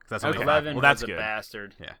it. 'Cause that's only Okay. 11 Well, that's was a good.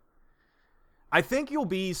 bastard. Yeah. I think you'll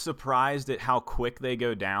be surprised at how quick they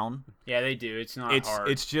go down. Yeah, they do. It's not It's hard.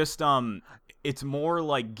 it's just it's more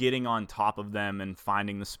like getting on top of them and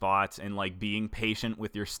finding the spots and like being patient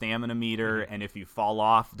with your stamina meter. And if you fall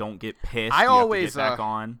off, don't get pissed. I You have to always, get back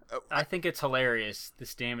on. I think it's hilarious, the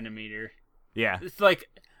stamina meter. Yeah. It's like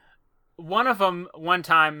one of them. One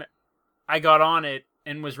time, I got on it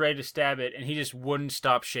and was ready to stab it, and he just wouldn't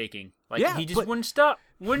stop shaking. Like Yeah, he just but- wouldn't stop.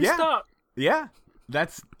 Wouldn't Yeah. stop. Yeah.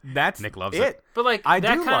 That's Nick loves it. it. But like I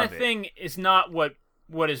that do kind love of it. thing is not what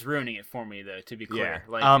is ruining it for me, though. To be clear,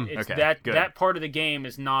 Yeah. like it's Okay, good. that part of the game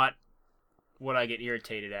is not what I get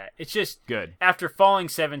irritated at. It's just Good. after falling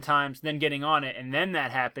 7 times, then getting on it, and then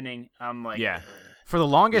that happening, I'm like, Yeah. For the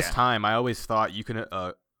longest Yeah. time, I always thought you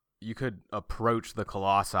could approach the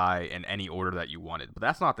Colossi in any order that you wanted, but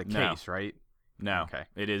that's not the No. case, right? No. Okay.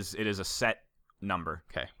 It is a set number.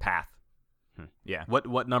 Okay. Path. Yeah.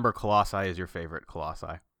 What number Colossi is your favorite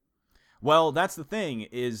Colossi? Well, that's the thing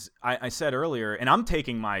is I said earlier, and I'm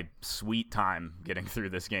taking my sweet time getting through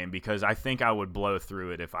this game because I think I would blow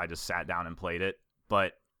through it if I just sat down and played it.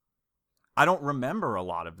 But I don't remember a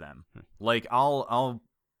lot of them. Like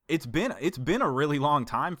it's been a really long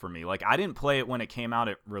time for me. Like I didn't play it when it came out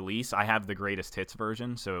at release. I have the greatest hits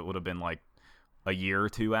version, so it would have been like a year or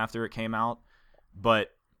 2 after it came out.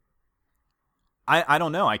 But I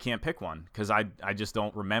don't know. I can't pick one because I just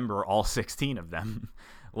don't remember all 16 of them.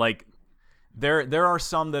 Like there are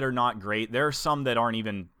some that are not great. There are some that aren't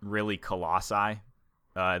even really Colossi.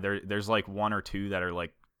 There's like 1 or 2 that are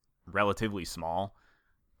like relatively small,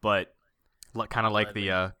 but Kind of like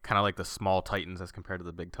the small Titans as compared to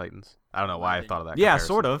the big Titans. I don't know why I thought of that. yeah, comparison.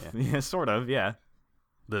 sort of. Yeah. Yeah, sort of. Yeah.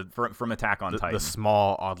 The From Attack on the Titan.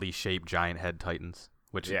 small, oddly shaped giant head Titans,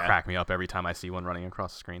 which Yeah. crack me up every time I see one running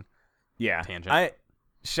across the screen. Yeah. Tangent.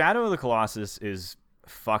 Shadow of the Colossus is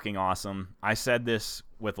fucking awesome. I said this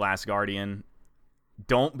with Last Guardian.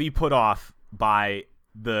 Don't be put off by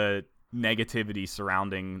the negativity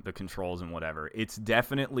surrounding the controls and whatever. It's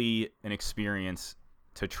definitely an experience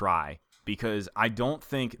to try because I don't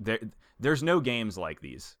think there's no games like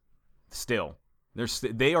these. Still.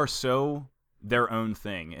 They are so their own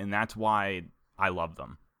thing, and that's why I love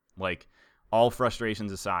them. Like, all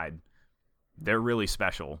frustrations aside, they're really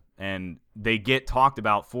special, and they get talked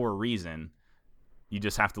about for a reason. You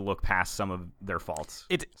just have to look past some of their faults.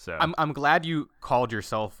 So I'm glad you called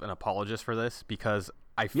yourself an apologist for this because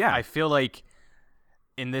I feel like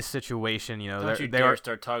in this situation, you know, don't you they dare are.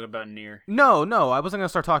 start talking about Nier. No, I wasn't going to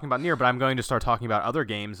start talking about Nier, but I'm going to start talking about other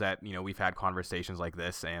games that, you know, we've had conversations like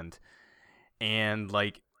this, and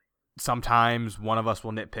like sometimes one of us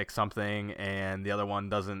will nitpick something and the other one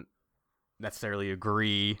doesn't necessarily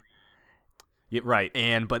agree. Yeah, right.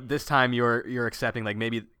 But this time you're accepting, like,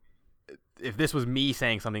 maybe if this was me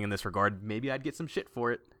saying something in this regard, maybe I'd get some shit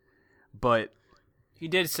for it. But He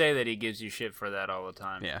did say that he gives you shit for that all the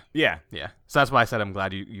time. Yeah. So that's why I said I'm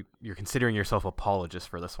glad you're considering yourself apologist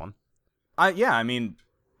for this one. I mean,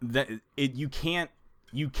 you can't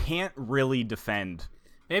really defend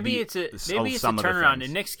Maybe it's a some of the turnaround. things.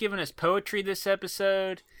 And Nick's giving us poetry this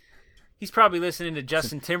episode. He's probably listening to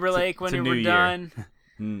Justin Timberlake it's a when new we're year. done.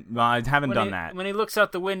 No, I haven't done that. When he looks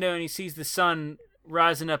out the window and he sees the sun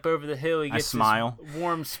rising up over the hill, he gets smile. this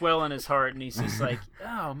warm swell in his heart, and he's just like,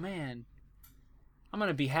 "Oh man, I'm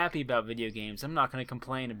gonna be happy about video games. I'm not gonna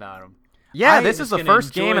complain about them." Yeah, this is the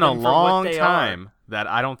first game in a them for what long they time that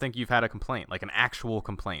I don't think you've had a complaint, like an actual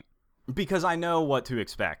complaint. Because I know what to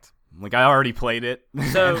expect. Like, I already played it.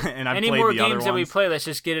 So and I've any played more the other games that we ones. play, let's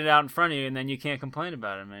just get it out in front of you, and then you can't complain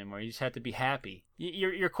about them anymore. You just have to be happy.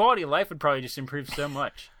 Your quality of life would probably just improve so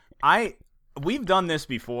much. We've done this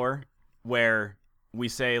before, where we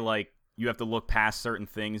say, like, you have to look past certain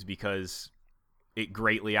things because it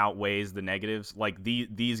greatly outweighs the negatives. Like,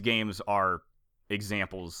 these games are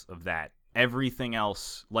examples of that. Everything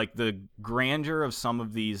else, like the grandeur of some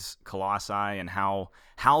of these Colossi and how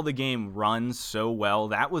the game runs so well,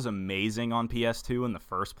 that was amazing on PS2 in the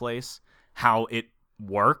first place. How it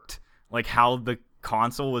worked, like how the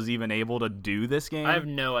console was even able to do this game. I have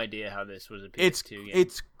no idea how this was a PS2 game.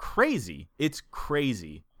 It's crazy. It's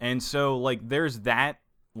crazy. And so, like, there's that,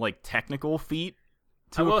 like, technical feat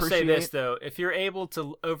to I will appreciate. say this, though. If you're able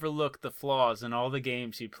to overlook the flaws in all the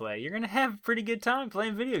games you play, you're going to have a pretty good time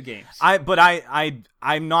playing video games.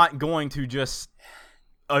 I'm not going to just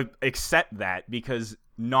accept that, because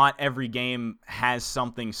not every game has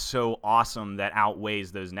something so awesome that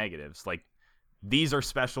outweighs those negatives. Like, these are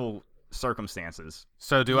special circumstances.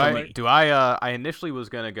 So I initially was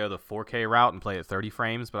gonna go the 4K route and play at 30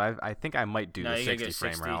 frames, but I think I might do No, the you gotta go 60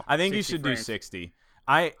 frame 60. route. I think you 60 should frames. do 60.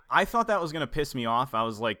 I thought that was going to piss me off. I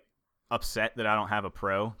was, like, upset that I don't have a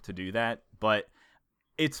pro to do that, but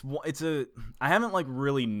I haven't, like,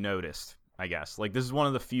 really noticed, I guess. Like, this is one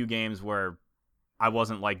of the few games where I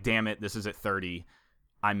wasn't like, damn it, this is at 30.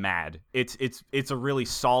 I'm mad. It's a really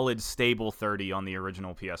solid, stable 30 on the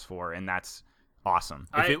original PS4, and that's awesome.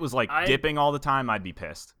 If it was, like, dipping all the time, I'd be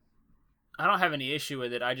pissed. I don't have any issue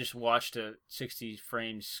with it. I just watched a 60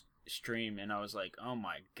 frames stream, and I was like, oh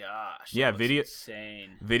my gosh. Yeah, that looks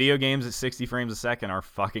insane. Video games at 60 frames a second are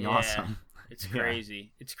fucking awesome. It's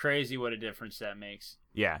crazy. It's crazy what a difference that makes.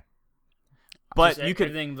 Yeah. But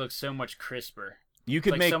everything looks so much crisper. You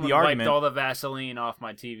could like make someone the argument. wiped all the Vaseline off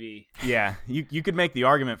my TV. Yeah, you could make the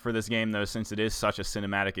argument for this game, though, since it is such a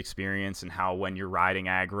cinematic experience, and how when you're riding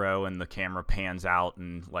aggro and the camera pans out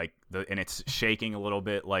and, like, and it's shaking a little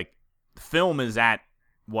bit, like, the film is at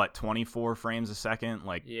what, 24 frames a second?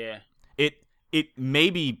 Like, yeah, it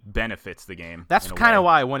maybe benefits the game. That's kind of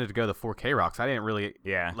why I wanted to go the 4K route, 'cause I didn't really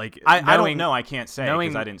like. I don't know. I can't say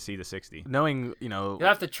because I didn't see the 60. Knowing, you'll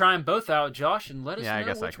have to try them both out, Josh, and let us I know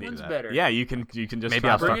guess which I can do one's that. better. Yeah, you can just maybe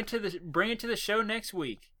try I'll bring it to the show next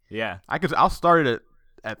week. Yeah, I'll start it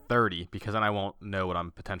at 30 because then I won't know what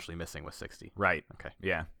I'm potentially missing with 60. Right. Okay.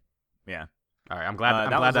 Yeah. All right. I'm glad.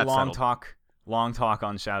 that was that's a long settled. long talk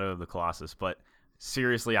on Shadow of the Colossus, but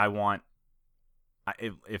seriously,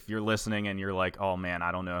 if you're listening and you're like, oh man,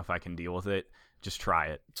 I don't know if I can deal with it, just try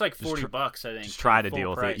it. It's like $40, I think. Just try to full deal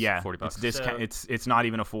with price. it. Yeah, $40. It's not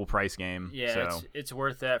even a full price game. Yeah, so. it's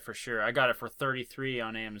worth that for sure. I got it for $33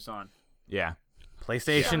 on Amazon. Yeah.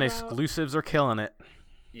 PlayStation exclusives are killing it.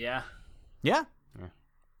 Yeah. Yeah.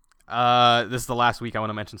 This is the last week I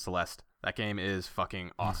want to mention Celeste. That game is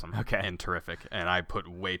fucking awesome. Okay. And terrific. And I put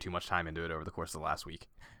way too much time into it over the course of the last week.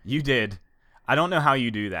 You did. I don't know how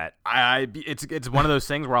you do that. It's one of those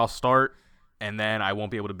things where I'll start and then I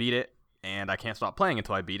won't be able to beat it, and I can't stop playing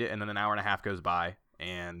until I beat it, and then an hour and a half goes by,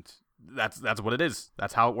 and that's what it is.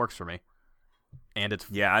 That's how it works for me. And it's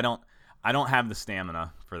I don't have the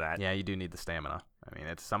stamina for that. Yeah, you do need the stamina. I mean,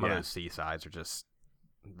 it's some of those seasides are just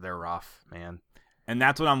they're rough, man. And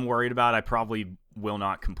that's what I'm worried about. I probably will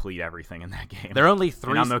not complete everything in that game. They're only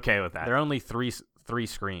 3. And I'm okay with that. They're only three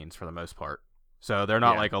screens for the most part. So they're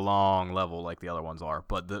not like a long level like the other ones are,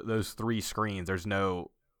 but those 3 screens, there's no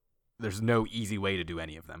easy way to do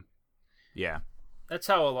any of them. Yeah. That's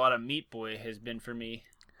how a lot of Meat Boy has been for me.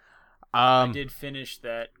 I did finish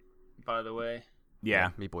that, by the way.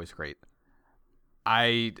 Yeah. Meat Boy's great.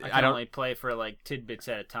 I don't only play for like tidbits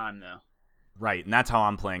at a time though. Right, and that's how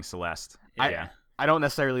I'm playing Celeste. I don't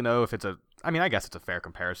necessarily know if it's I guess it's a fair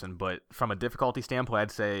comparison, but from a difficulty standpoint,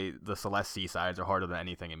 I'd say the Celeste Seasides are harder than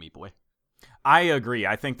anything in Meat Boy. I agree.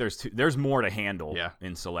 I think there's more to handle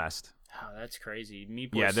in Celeste. Oh, that's crazy.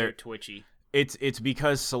 Meat Boy's so twitchy. It's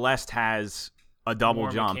because Celeste has a double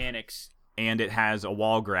more jump mechanics. And it has a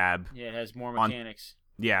wall grab. Yeah, it has more mechanics.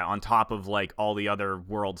 On top of like all the other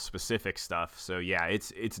world specific stuff. So yeah,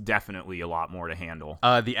 it's definitely a lot more to handle.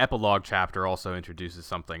 The epilogue chapter also introduces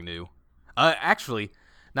something new. Actually,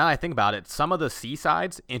 now that I think about it, some of the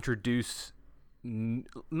seasides introduce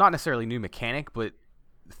not necessarily new mechanic, but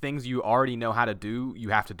things you already know how to do, you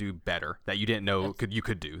have to do better that you didn't know you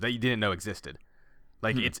could do, that you didn't know existed.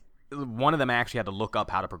 Like it's one of them I actually had to look up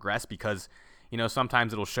how to progress because,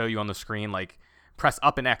 sometimes it'll show you on the screen like press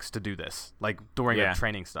up and X to do this, like during the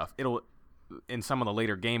training stuff. It'll in some of the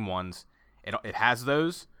later game ones, it has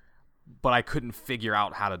those, but I couldn't figure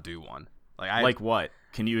out how to do one. Like what?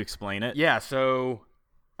 Can you explain it? Yeah, so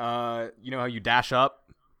you know how you dash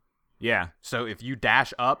up? Yeah. So if you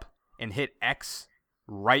dash up and hit X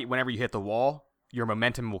right whenever you hit the wall, your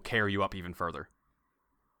momentum will carry you up even further.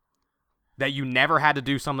 That you never had to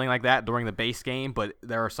do something like that during the base game, but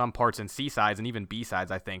there are some parts in C-sides and even B-sides,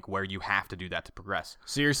 I think, where you have to do that to progress.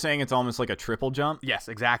 So you're saying it's almost like a triple jump? Yes,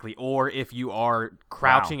 exactly. Or if you are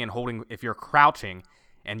crouching and holding, if you're crouching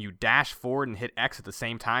and you dash forward and hit X at the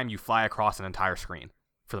same time, you fly across an entire screen.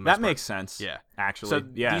 For the most part. Makes sense. Yeah. Actually. So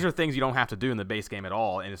yeah. these are things you don't have to do in the base game at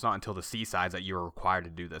all, and it's not until the C-sides that you're required to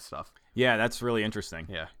do this stuff. Yeah, that's really interesting.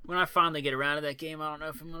 Yeah. When I finally get around to that game, I don't know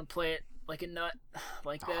if I'm going to play it like a nut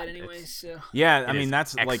like that anyways. So. Yeah, I mean,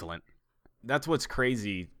 that's excellent. That's what's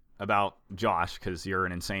crazy about Josh, because you're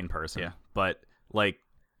an insane person. Yeah. But,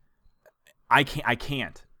 I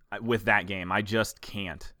can't with that game. I just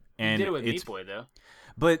can't. And you did it with Meat Boy, though.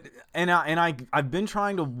 But I've been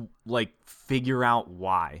trying to figure out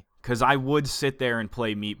why, because I would sit there and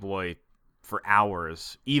play Meat Boy for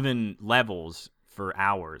hours, even levels for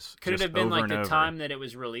hours. Could it have been the time that it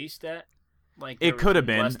was released at? It could have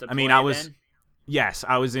been. I mean, yes,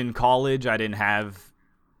 I was in college. I didn't have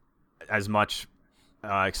as much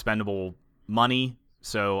expendable money,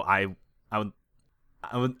 so I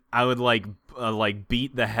would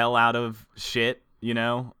beat the hell out of shit,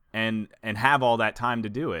 and have all that time to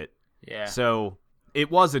do it. Yeah. So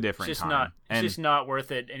it was a different time. It's just not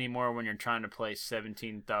worth it anymore when you're trying to play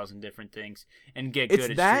 17,000 different things and get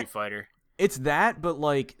good at Street Fighter. It's that, but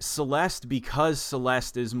Celeste, because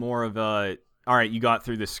Celeste is more of a, all right, you got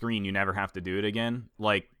through the screen, you never have to do it again.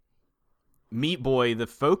 Meat Boy, the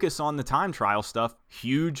focus on the time trial stuff,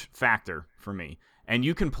 huge factor for me. And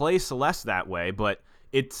you can play Celeste that way, but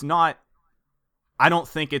it's not, I don't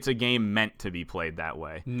think it's a game meant to be played that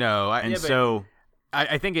way. No.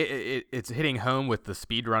 I think it's hitting home with the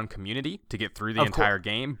speedrun community to get through the entire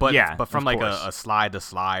game, but from a slide to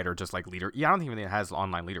slide or just leader. Yeah, I don't even think it has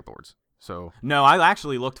online leaderboards. So no, I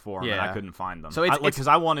actually looked for them and I couldn't find them. So it's because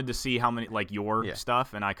I wanted to see how many your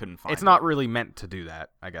stuff, and I couldn't find. It's not really meant to do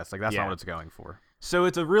that, I guess. That's not what it's going for. So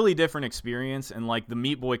it's a really different experience, and the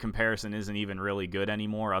Meat Boy comparison isn't even really good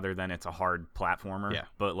anymore, other than it's a hard platformer. Yeah.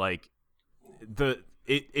 But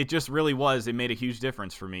it just really was. It made a huge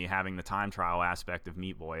difference for me having the time trial aspect of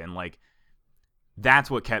Meat Boy, and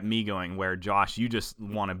that's what kept me going. Where Josh, you just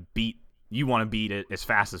want to beat it as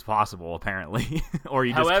fast as possible, apparently, or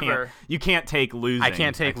you just can't take losing. I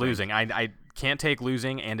can't take losing. I can't take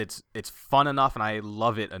losing, and it's fun enough, and I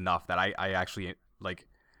love it enough that I actually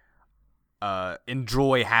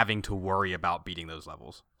enjoy having to worry about beating those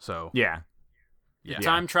levels. So yeah. The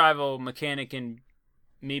time travel mechanic in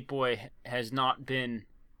Meat Boy has not been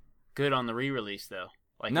good on the re-release, though.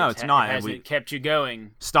 No, it's not. It hasn't kept you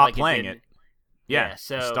going. Stop playing it. Yeah,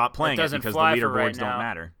 so stop playing it because the leaderboards don't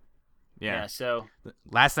matter. Yeah. So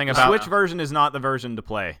last thing the about Switch version is not the version to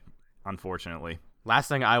play, unfortunately. Last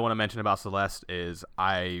thing I want to mention about Celeste is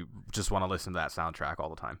I just want to listen to that soundtrack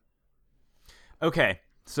all the time. Okay,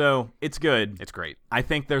 so it's good. It's great. I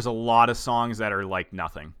think there's a lot of songs that are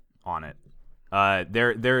nothing on it.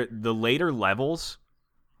 They're the later levels.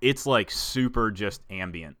 It's super just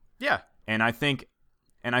ambient. Yeah. And I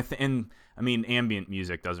mean, ambient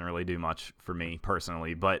music doesn't really do much for me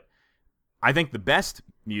personally, but I think the best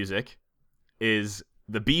music is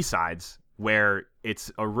the B-sides, where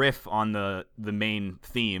it's a riff on the main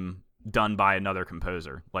theme done by another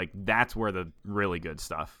composer. That's where the really good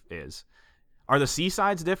stuff is. Are the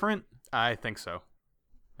C-sides different? I think so.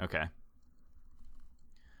 Okay.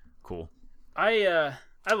 Cool. I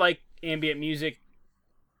like ambient music.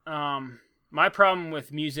 My problem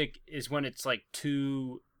with music is when it's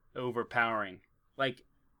too overpowering.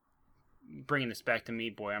 Bringing this back to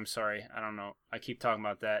Meat Boy, I'm sorry. I don't know. I keep talking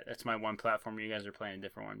about that. That's my one platform. You guys are playing a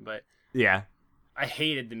different one, but yeah, I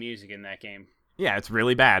hated the music in that game. Yeah, it's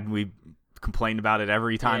really bad. We complained about it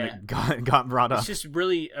every time it got brought up. It's just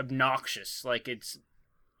really obnoxious.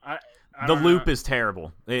 The loop is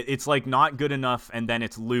terrible. It's not good enough, and then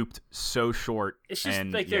it's looped so short. It's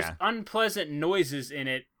just there's unpleasant noises in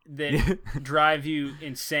it that drive you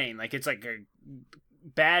insane. It's a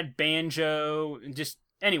bad banjo. Just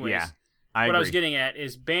anyways. Yeah, I was getting at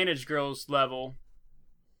is Bandage Girl's level,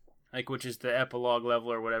 which is the epilogue level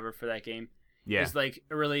or whatever for that game. Yeah. is like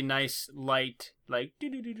a really nice light, like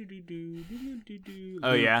do-do-do-do-do-do-do-do-do.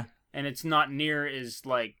 Oh yeah. And it's not near as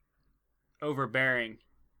like overbearing.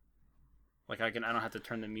 Like I don't have to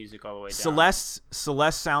turn the music all the way down. Celeste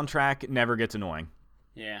soundtrack never gets annoying.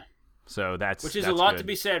 Yeah. So that's Which is that's a lot good. to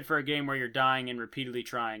be said for a game where you're dying and repeatedly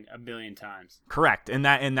trying a billion times. Correct. And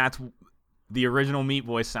that's the original Meat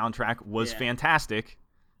Boy soundtrack was fantastic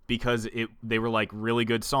because they were like really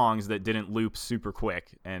good songs that didn't loop super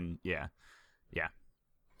quick, and yeah.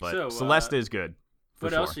 But So, Celeste is good. For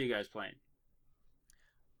What sure. else are you guys playing?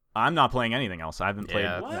 I'm not playing anything else. I haven't played.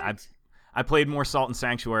 What? I played more Salt and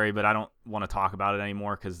Sanctuary, but I don't want to talk about it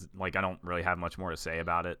anymore because like I don't really have much more to say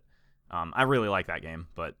about it. I really like that game,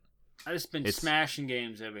 but I've just been smashing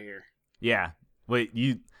games over here. yeah.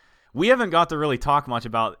 We haven't got to really talk much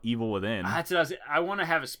about Evil Within. I want to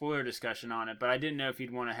have a spoiler discussion on it, but I didn't know if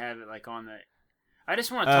you'd want to have it like on the. I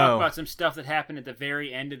just want to talk about some stuff that happened at the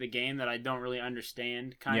very end of the game that I don't really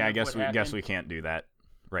understand. I guess we can't do that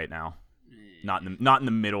right now. Not in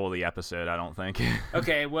the middle of the episode, I don't think.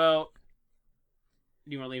 Okay, well,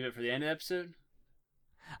 do you want to leave it for the end of the episode?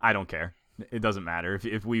 I don't care. It doesn't matter.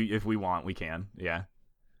 If we want, we can. Yeah.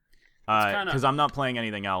 It's Because I'm not playing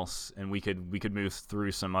anything else, and we could move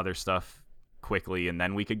through some other stuff quickly, and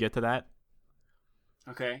then we could get to that.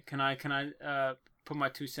 Okay. Can I put my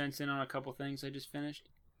 2 cents in on a couple things I just finished?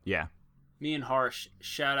 Yeah. Me and Harsh,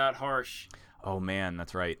 shout out Harsh. Oh man,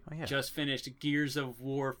 that's right. Oh, yeah. Just finished Gears of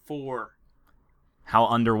War 4. How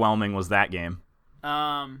underwhelming was that game?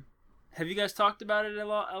 Have you guys talked about it a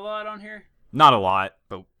lot on here? Not a lot.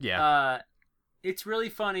 But yeah. It's really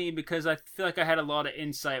funny because I feel like I had a lot of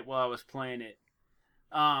insight while I was playing it.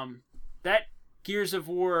 That Gears of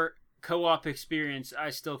War co-op experience,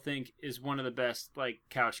 I still think is one of the best like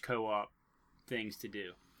couch co-op things to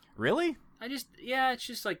do. Really? It's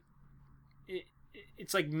just like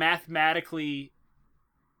it's like mathematically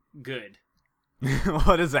good.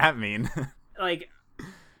 What does that mean? Like,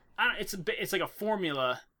 it's like a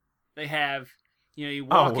formula they have. You know,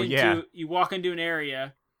 you walk into an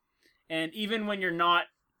area, and even when you're not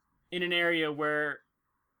in an area where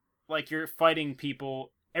like you're fighting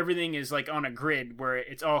people, everything is like on a grid where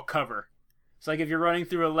it's all cover. So like if you're running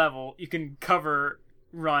through a level, you can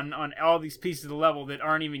run on all these pieces of the level that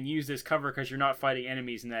aren't even used as cover because you're not fighting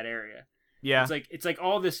enemies in that area. Yeah. It's like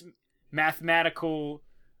all this mathematical,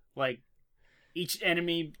 like each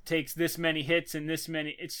enemy takes this many hits and this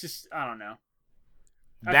many. It's just, I don't know.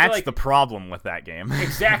 That's the problem with that game.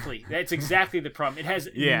 Exactly. That's exactly the problem. It has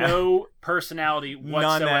no personality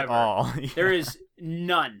whatsoever. None at all. There is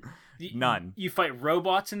none. None. You fight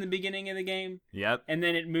robots in the beginning of the game. Yep. And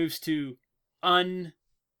then it moves to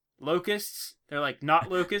locusts. They're like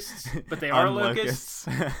not locusts, but they are locusts.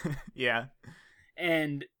 Yeah.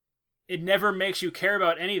 And it never makes you care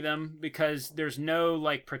about any of them because there's no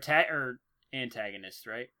like antagonist,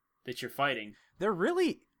 right? That you're fighting. There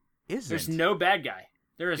really isn't. There's no bad guy.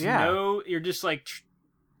 There is no. You're just like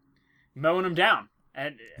mowing them down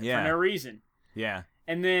for no reason. Yeah.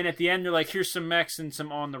 And then at the end, you're like, here's some mechs and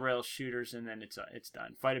some on the rails shooters, and then it's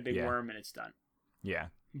done. Fight a big worm, and it's done. Yeah.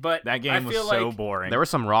 But that game was so boring. There were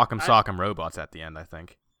some rock'em sock'em robots at the end, I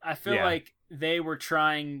think. I feel like they were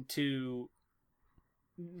trying to,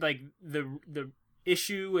 like the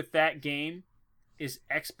issue with that game is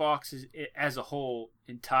Xbox as a whole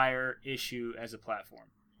entire issue as a platform.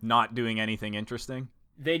 Not doing anything interesting.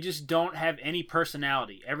 They just don't have any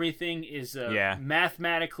personality. Everything is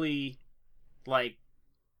mathematically like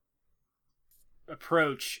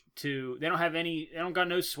approach to. They don't got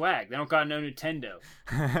no swag. They don't got no Nintendo.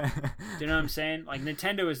 Do you know what I'm saying? Like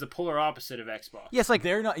Nintendo is the polar opposite of Xbox. Yes, like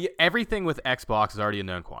they're not. Everything with Xbox is already a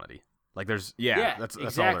known quantity. Like there's that's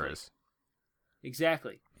exactly. all there is.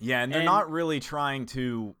 Exactly. Yeah, and they're not really trying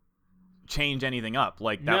to change anything up.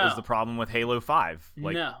 Like that was the problem with Halo 5.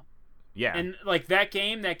 Like, no. Yeah. And like that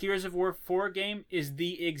game, that Gears of War 4 game is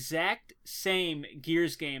the exact same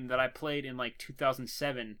Gears game that I played in like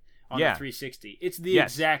 2007 on the 360. It's the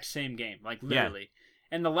exact same game, like literally.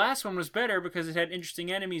 Yeah. And the last one was better because it had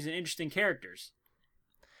interesting enemies and interesting characters.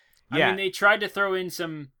 Yeah. I mean, they tried to throw in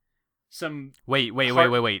some Wait.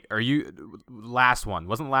 Are you last one?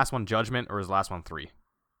 Wasn't the last one Judgment or was the last one 3?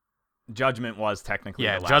 Judgment was technically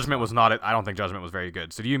the last Judgment one. Was not. I don't think Judgment was very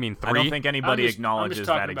good. So do you mean 3? I don't think anybody acknowledges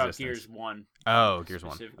that existence. I'm just talking about Gears 1. Oh, Gears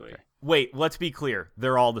 1. Specifically. Okay. Wait, let's be clear.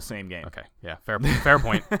 They're all the same game. Okay, yeah, fair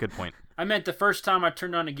point. Good point. I meant the first time I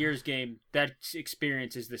turned on a Gears game, that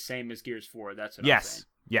experience is the same as Gears 4. That's what I'm saying.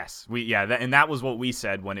 Yes. And that was what we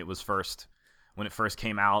said when it was first when it first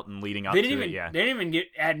came out and leading up They to didn't it. even Yeah. they didn't even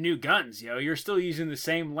add new guns, yo. You're still using the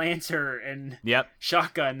same Lancer and Yep.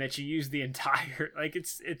 shotgun that you used the entire. Like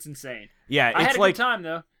it's insane. Yeah. I had It's a like good time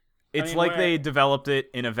though. it's mean, like where- they developed it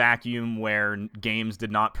in a vacuum where games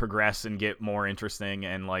did not progress and get more interesting.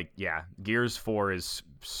 And like, yeah, Gears 4 is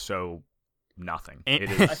so nothing. And- It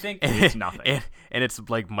is. I think- it's nothing. and it's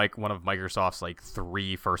like one of Microsoft's like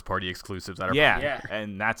 3 first-party exclusives that are Yeah, Yeah.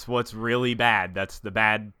 and that's what's really bad. That's the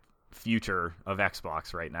bad future of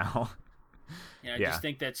Xbox right now. Yeah, I Yeah. just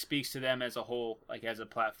think that speaks to them as a whole, like as a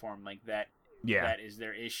platform, like that. Yeah, That is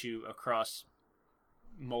their issue across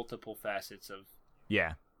multiple facets of.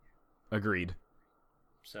 yeah, agreed.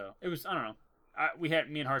 So it was. I don't know.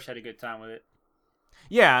 Me and Harsh had a good time with it.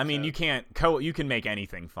 Yeah, I mean, So- you can't you can make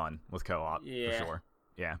anything fun with co-op Yeah. for sure.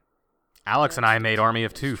 Yeah, Alex and I That's- made Army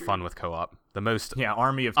of that's 2 true. fun with co-op. The most yeah.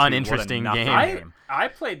 Army of Two, what a Uninteresting nothing game. I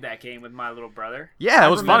played that game with my little brother. Yeah, I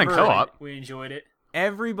it was fun in remember- co-op. We enjoyed it.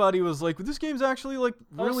 Everybody was like, "This game's actually like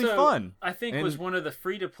really Also, fun." I think And- was one of the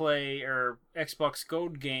free to play or Xbox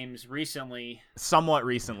Gold games recently. Somewhat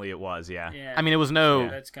recently, it was. Yeah, Yeah. I mean, it was yeah, no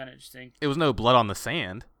that's kind of interesting. it was no blood on the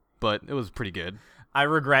sand, but it was pretty good. I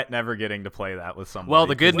regret never getting to play that with somebody. Well,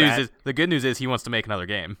 the good 'cause news is he wants to make another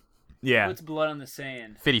game. yeah, What's Blood on the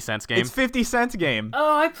Sand? 50 cents game. it's 50 cents game.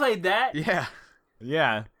 Oh, I played that. Yeah.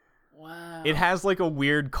 Yeah, Wow. it has like a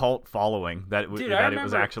weird cult following that Dude, I that remember, it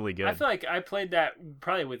was actually good. I feel like I played that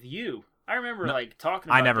probably with you. I remember No, like talking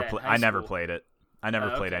about I never that in played. high I never school. played it. I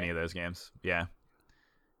never Oh, played okay. any of those games. Yeah,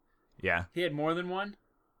 yeah, He had more than one?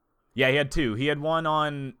 yeah. He had 2. He had one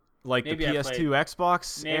on like Maybe the I PS2,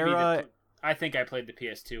 Xbox Maybe era. I think I played the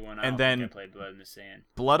PS2 one. I And don't think then- I played Blood in the Sand.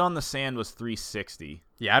 Blood on the Sand was 360.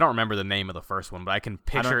 Yeah, I don't remember the name of the first one, but I can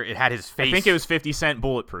picture it had his face. I think it was 50 Cent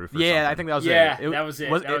Bulletproof. Or Yeah, something. I think that was Yeah, it. that was it.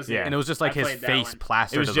 That was it. And it was just like I his played that face one.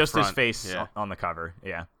 plastered It was to the just his front. face Yeah. on the cover.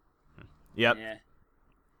 Yeah. Yep. Yeah.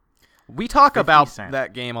 We talk 50 about Cent.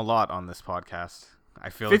 that game a lot on this podcast. I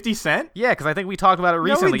feel 50 Cent? Yeah, because I think we talked about it we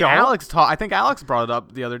recently. don't. I think Alex brought it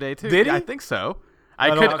up the other day too. Did he? I think so.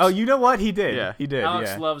 Oh, you know what? He did. Yeah. He did. Alex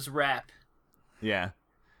yeah. loves rap. Yeah.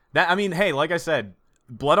 I mean, hey, like I said,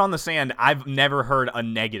 Blood on the Sand, I've never heard a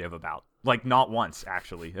negative about. Like, not once,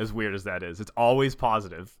 actually, as weird as that is. It's always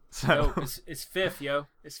positive. So Yo, it's fifth, yo.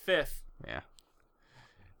 It's fifth. Yeah.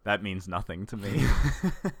 that means nothing to me.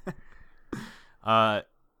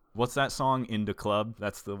 What's that song? Into Club?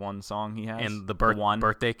 That's the one song he has. And the one.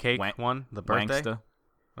 birthday cake Wank- one, the birthday. Wanksta.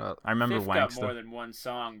 I remember Fifth got Wanksta. more than one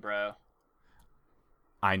song, bro.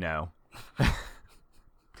 I know.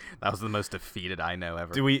 That was the most defeated I know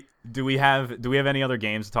ever. Do we have any other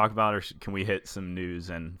games to talk about, or can we hit some news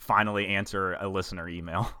and finally answer a listener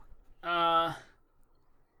email? I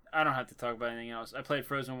don't have to talk about anything else. I played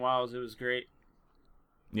Frozen Wilds. It was great.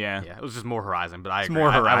 Yeah. Yeah, it was just more Horizon, but I It's agree. more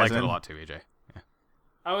I liked it Horizon. a lot too, AJ. Yeah.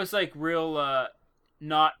 I was like real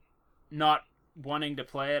not wanting to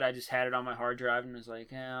play it. I just had it on my hard drive and was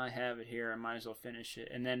like, I have it here. I might as well finish it.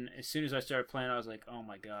 And then as soon as I started playing, I was like, oh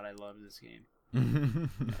my god, I love this game.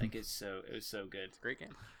 Like it was so good. Great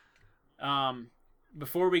game.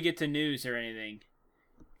 Before we get to news or anything,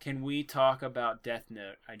 can we talk about Death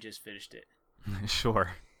Note? I just finished it.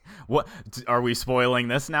 Sure. What are we spoiling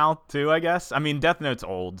this now too? I guess. I mean, Death Note's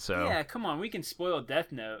old, so Yeah, come on, we can spoil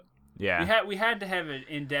Death Note. yeah. We had to have an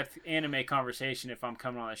in-depth anime conversation if I'm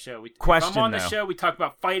coming on the show. If Question, I'm on the though. show, we talk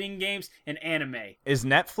about fighting games and anime. Is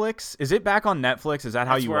Netflix? Is it back on Netflix? Is that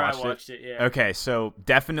how That's you where watched I watched it. Yeah. Okay, so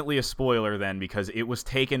definitely a spoiler then, because it was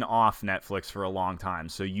taken off Netflix for a long time.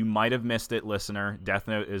 So you might have missed it, listener. Death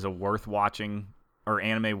Note is a worth watching, or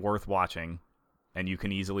anime worth watching, and you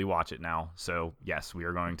can easily watch it now. So yes, we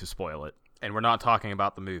are going to spoil it. And we're not talking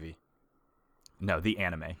about the movie. No, the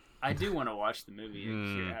anime. I do want to watch the movie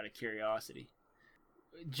Hmm. out of curiosity.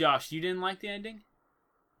 Josh, you didn't like the ending?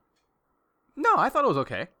 No, I thought it was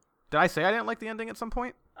okay. Did I say I didn't like the ending at some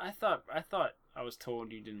point? I thought I was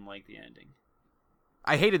told you didn't like the ending.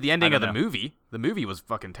 I hated the ending I of the don't movie. The movie was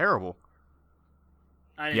fucking terrible.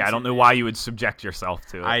 Yeah, I don't know why you would subject yourself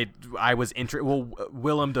to it. I was interested. Well,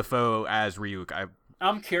 Willem Dafoe as Ryuk.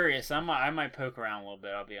 I'm curious. I might poke around a little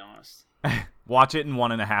bit. I'll be honest. Watch it in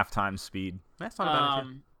 1.5 times speed. That's not a bad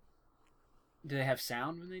idea. Do they have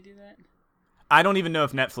sound when they do that? I don't even know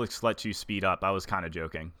if Netflix lets you speed up. I was kind of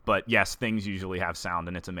joking. But yes, things usually have sound,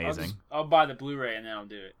 and it's amazing. I'll buy the Blu-ray and then I'll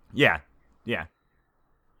do it. Yeah.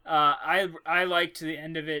 I liked the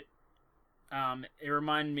end of it. It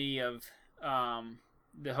reminded me of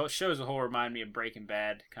the whole show as a whole. Reminded me of Breaking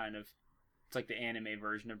Bad, kind of. It's like the anime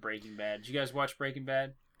version of Breaking Bad. Did you guys watch Breaking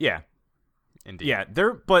Bad? Yeah. Indeed. Yeah,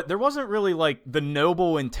 but there wasn't really like the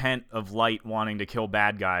noble intent of Light wanting to kill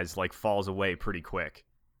bad guys like falls away pretty quick.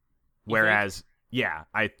 You Whereas Yeah,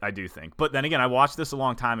 I do think. But then again, I watched this a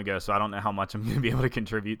long time ago, so I don't know how much I'm going to be able to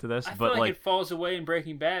contribute to this. I but feel like it falls away in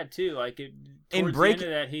Breaking Bad too. Like towards the end of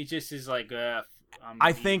that, he just is like, I'm I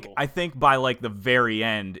evil. think by like the very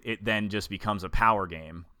end, it then just becomes a power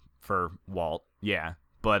game for Walt. Yeah,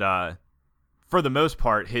 but for the most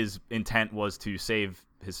part, his intent was to save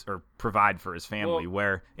or provide for his family. Well,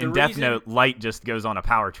 where in Death Note, Light just goes on a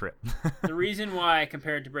power trip. The reason why I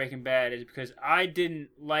compared it to Breaking Bad is because I didn't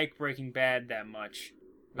like Breaking Bad that much.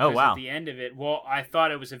 Oh, wow. At the end of it, I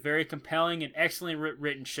thought it was a very compelling and excellently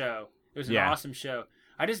written show. It was an awesome show.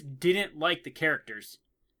 I just didn't like the characters,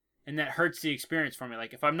 and that hurts the experience for me.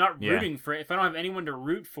 Like, if I'm not rooting for it, if I don't have anyone to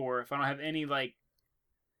root for, if I don't have any, like...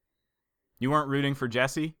 You weren't rooting for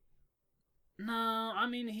Jesse? No, I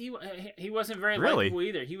mean, he wasn't very Really? likable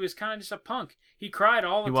either. He was kind of just a punk. He cried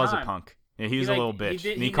all the time. He was a punk. Yeah, he was a little bitch.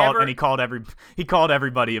 He called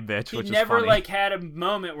everybody a bitch, which is never funny. like had a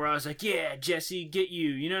moment where I was like, "Yeah, Jesse, get you."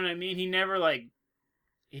 You know what I mean? He never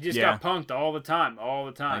he just got punked all the time,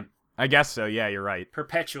 I guess so. Yeah, you're right.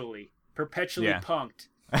 perpetually Yeah. punked.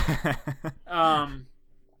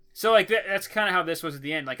 So like that's kind of how this was at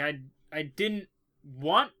the end. Like I didn't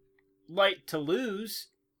want Light to lose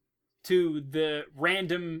to the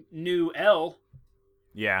random new L.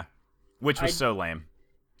 Yeah, which was so lame.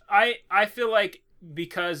 I feel like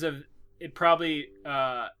because of it probably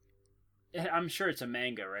I'm sure it's a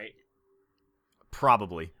manga, right?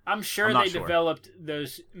 Probably. I'm sure not they sure. developed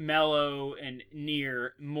those Mello and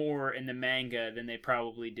Nier more in the manga than they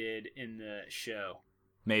probably did in the show.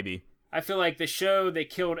 Maybe. I feel like the show they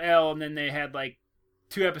killed L and then they had like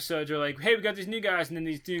 2 episodes where like, hey, we got these new guys, and then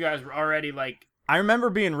these new guys were already like. I remember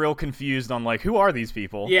being real confused on like, who are these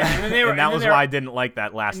people? Yeah, and then they were, and that was why I didn't like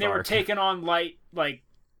that last and they were arc. taking on Light like.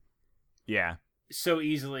 Yeah. So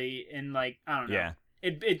easily, and like I don't know. Yeah.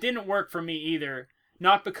 It didn't work for me either.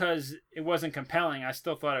 Not because it wasn't compelling. I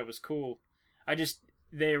still thought it was cool. I just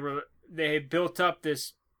they built up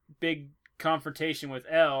this big confrontation with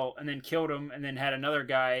L and then killed him and then had another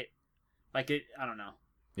guy like it. I don't know.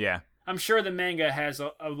 Yeah. I'm sure the manga has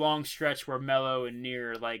a long stretch where Mello and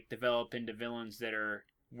Nier like develop into villains that are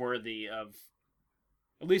worthy of.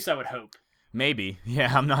 At least I would hope. Maybe.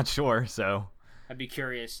 Yeah, I'm not sure. So. I'd be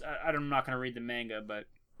curious. I'm not going to read the manga, but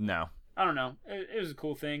No. I don't know. It was a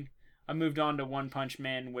cool thing. I moved on to One Punch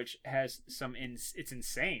Man, which has some. It's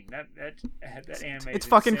insane. That anime. It's is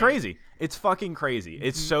fucking insane. crazy. It's fucking crazy.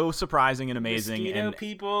 It's so surprising and amazing. Mosquito And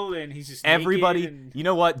people, and he's just everybody. naked and... You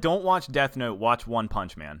know what? Don't watch Death Note. Watch One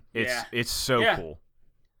Punch Man. It's so cool.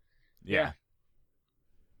 Yeah.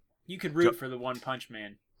 You could root for the One Punch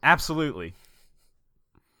Man. Absolutely.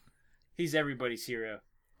 He's everybody's hero.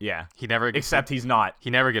 Yeah. He never gets, Except he's not. he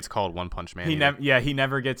never gets called One Punch Man. He either. never. Yeah. He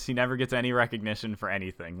never gets any recognition for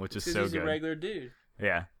anything, which is so he's good. a regular dude.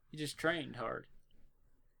 Yeah. He just trained hard.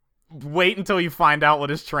 Wait until you find out what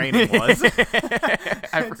his training was.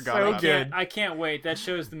 I forgot so about good. that. I can't wait. That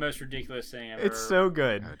show's the most ridiculous thing ever. It's so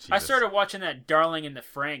good. Oh, Jesus. I started watching that Darling in the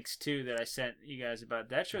Franxx too that I sent you guys about.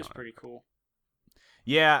 That show's pretty cool.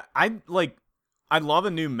 Yeah, I love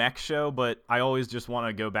a new mech show, but I always just want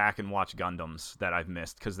to go back and watch Gundams that I've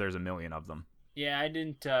missed because there's a million of them. Yeah, I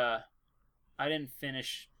didn't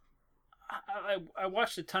finish. I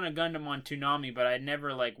watched a ton of Gundam on Toonami, but I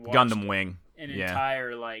never like watched Gundam Wing. an Yeah.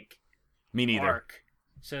 entire like Me neither. arc.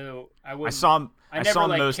 So I wouldn't. I never, saw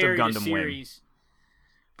like, most of carried a Gundam Wing. series.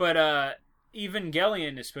 But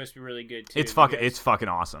Evangelion is supposed to be really good too. It's fucking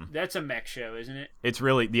awesome. That's a mech show, isn't it? It's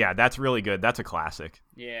really that's really good. That's a classic.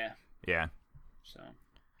 Yeah. Yeah. So.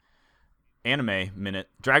 Anime minute.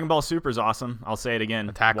 Dragon Ball Super is awesome. I'll say it again.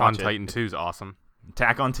 Attack Watch on it. Titan 2 is awesome.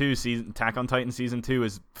 Attack on Titan season 2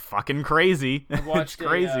 is fucking crazy. I watched it's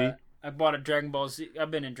crazy. I bought a Dragon Ball Z.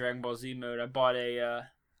 I've been in Dragon Ball Z mode. I bought a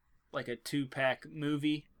 2-pack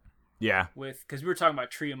movie Yeah. because we were talking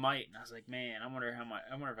about Tree of Might, and I was like, man, I wonder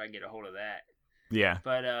if I can get a hold of that. Yeah.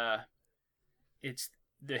 But it's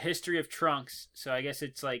the history of Trunks, so I guess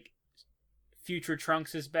it's like future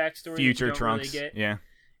Trunks' backstory. Future that you don't Trunks. really get. Yeah.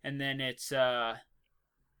 And then it's the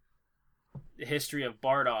history of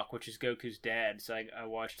Bardock, which is Goku's dad. So I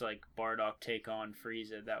watched like Bardock take on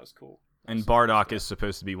Frieza. That was cool. And Bardock is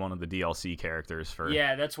supposed to be one of the DLC characters for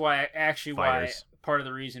Yeah, that's why fighters. part of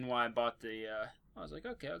the reason why I bought the. I was like,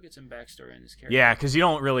 okay, I'll get some backstory in this character. Yeah, because he's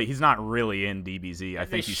not really in DBZ. I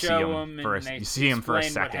think you see him for a What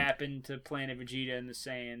second. happened to Planet Vegeta and the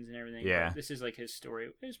Saiyans and everything. Yeah. But this is like his story.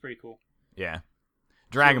 It was pretty cool. Yeah.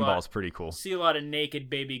 Dragon See a lot- Ball's pretty cool. See a lot of naked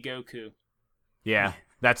baby Goku. Yeah.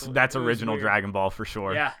 That's It was original weird. Dragon Ball for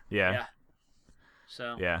sure. Yeah. Yeah.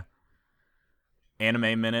 So Yeah.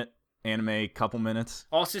 Anime minute. Anime couple minutes.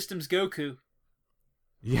 all systems Goku.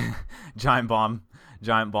 Yeah, Giant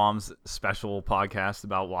Bomb's special podcast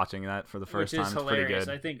about watching that for the first Which time. is It's pretty hilarious.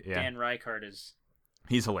 good. I think Yeah. Dan Reichart is.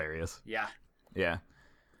 He's hilarious. Yeah. Yeah.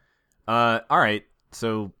 All right.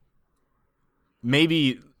 So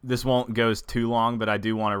maybe this won't go too long, but I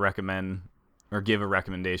do want to recommend or give a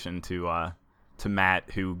recommendation to Matt,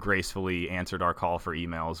 who gracefully answered our call for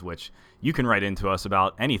emails, which you can write into us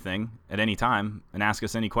about anything at any time and ask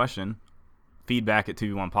us any question. Feedback at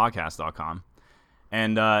 2v1podcast.com.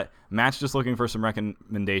 And Matt's just looking for some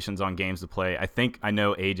recommendations on games to play. I think I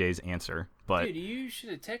know AJ's answer, but Dude, you should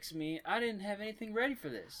have texted me. I didn't have anything ready for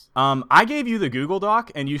this. I gave you the Google Doc,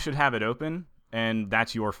 and you should have it open, and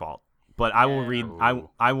that's your fault. But I will read.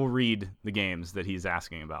 I will read the games that he's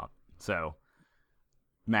asking about. So,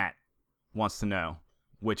 Matt wants to know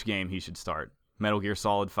which game he should start: Metal Gear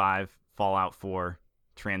Solid 5, Fallout 4,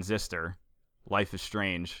 Transistor, Life is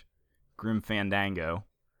Strange, Grim Fandango,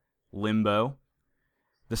 Limbo,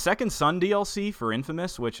 the Second Son DLC for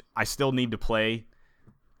Infamous, which I still need to play.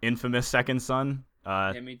 Infamous Second Son.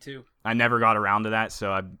 Yeah, me too. I never got around to that,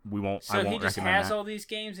 so I won't So he just recommend has that. all these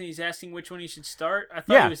games, and he's asking which one he should start. I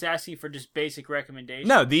thought Yeah. he was asking for just basic recommendations.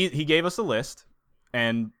 No, he gave us a list,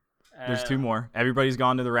 and there's two Uh, more. Everybody's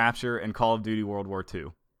Gone to the Rapture and Call of Duty World War II.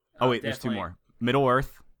 Oh, wait, there's two definitely. more. Middle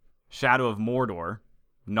Earth, Shadow of Mordor,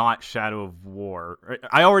 not Shadow of War.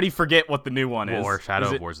 I already forget what the new one is. Shadow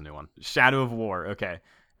Is of it War's a new one. Shadow of War, okay.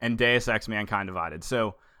 And Deus Ex Mankind Divided.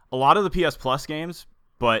 So a lot of the PS Plus games,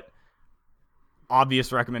 but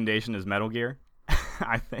obvious recommendation is Metal Gear,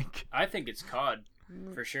 I think. I think it's COD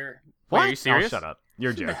for sure. Wait, are you serious? Oh, shut up.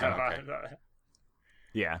 You're joking. Okay.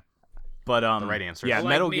 Yeah. But The right answer. Yeah, Like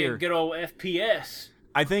Metal me Gear. and good old FPS.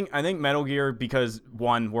 I think Metal Gear, because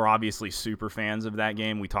one, we're obviously super fans of that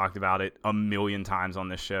game. We talked about it a million times on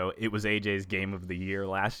this show. It was AJ's game of the year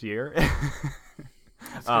last year.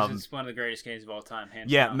 That's 'cause it's one of the greatest games of all time.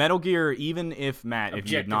 Hands Yeah, down. Metal Gear, even if Matt, if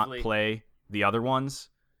you did not Objectively. play the other ones,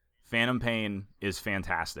 Phantom Pain is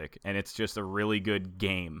fantastic, and it's just a really good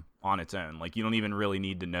game on its own. Like, you don't even really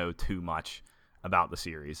need to know too much about the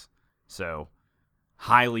series. So,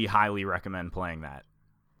 highly, highly recommend playing that.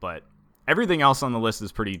 But everything else on the list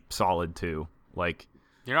is pretty solid too. Like,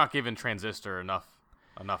 You're not giving Transistor enough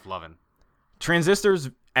loving. Transistor's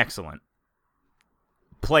excellent.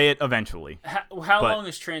 Play it eventually. How but- long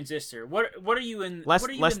is Transistor? What are you in? Less-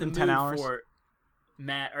 what are you less in the than 10 mood hours. For,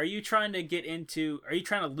 Matt? Are you trying to get into? Are you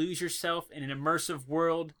trying to lose yourself in an immersive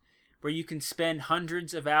world where you can spend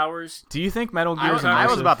hundreds of hours? Do you think Metal Gear I is was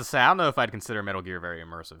immersive? about to say, I don't know if I'd consider Metal Gear very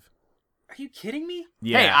immersive. Are you kidding me?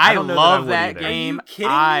 Yeah, Hey, I don't know love would that either. game. Are you kidding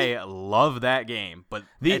me? I love that game, but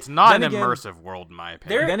The- it's not an then again- immersive world in my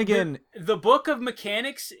opinion. Then again- the book of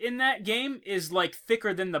mechanics in that game is like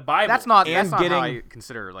thicker than the Bible. That's not And how getting- I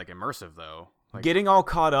consider like immersive though. Like, Getting all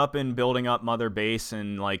caught up in building up Mother Base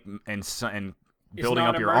and building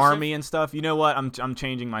not up your immersive? army and stuff. You know what? I'm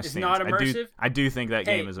changing my It's stance. not immersive? I do think that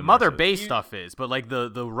Hey, game is immersive. Mother Base You- stuff is, but like the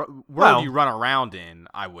world Well- you run around in,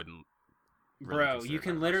 I wouldn't. Really Bro, consider you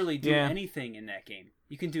can immersive. literally do Yeah. anything in that game.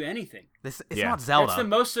 You can do anything. It's Yeah. not Zelda. That's the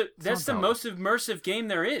most. That's not the Zelda. most immersive game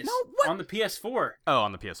there is on the PS4. Oh,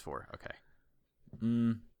 on the PS4. Okay.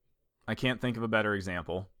 I can't think of a better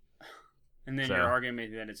example. And then So- you're arguing me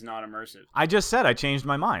that it's not immersive. I just said I changed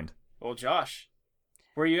my mind. Well, Josh,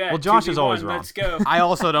 where you at? Well, Josh is 2v1, always wrong. Let's go. I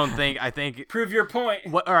also don't think. I think. Prove your point.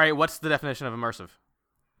 What? All right. What's the definition of immersive?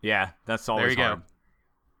 Yeah, that's always you go.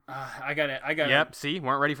 hard. I got it. Yep. See,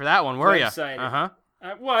 weren't ready for that one, were you? Website. Uh huh.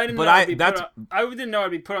 Well, I didn't But know. I- I'd be that's- put on, I didn't know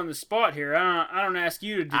I'd be put on the spot here. I don't ask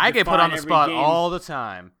you to. I get put define on the every spot game. all the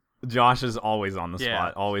time, Josh is always on the Yeah.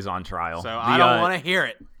 spot, always on trial. so The, I don't want to hear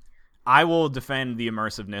it. I will defend the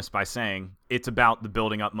immersiveness by saying it's about the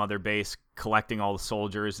building up Mother Base, collecting all the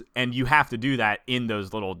soldiers, and you have to do that in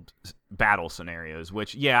those little battle scenarios.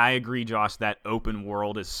 Which, yeah, I agree, Josh. That open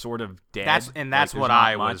world is sort of dead. That's Like, what there's not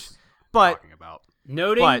I much. was But talking about.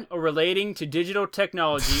 Noting But- or relating to digital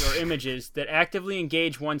technology or images that actively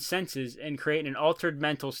engage one's senses and create an altered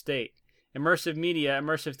mental state. Immersive media,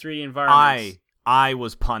 immersive 3D environments. I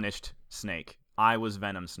was punished Snake. I was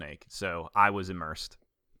Venom Snake, so I was immersed.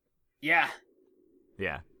 Yeah.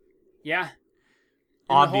 Yeah. Yeah. And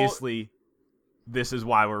Obviously, this is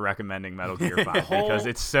why we're recommending Metal Gear 5, whole- because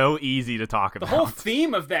it's so easy to talk The about. whole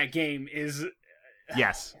theme of that game is.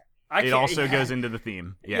 Yes. I It can't- also yeah. goes into the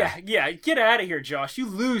theme. Yeah. Yeah. Get out of here, Josh. You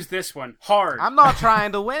lose this one hard. I'm not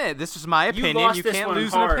trying to win it. This is my opinion. lost You this can't one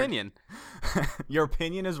lose hard. an opinion. Your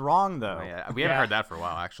opinion is wrong, though. Oh, yeah, we haven't Yeah. heard that for a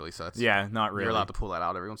while, actually. So that's, Yeah, not really. you're allowed to pull that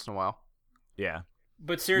out every once in a while. Yeah.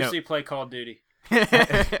 But seriously, play Call of Duty.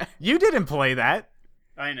 You didn't play that,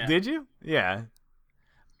 I know. did you? Yeah.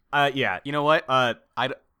 Yeah. You know what?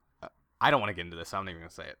 I don't want to get into this. I'm not even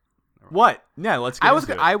gonna say it. What? Yeah, let's get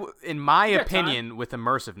into it. In my You got opinion, with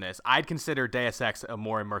immersiveness, I'd consider Deus Ex a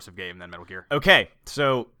more immersive game than Metal Gear. Okay,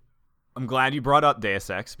 so I'm glad you brought up Deus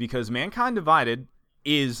Ex because Mankind Divided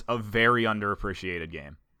is a very underappreciated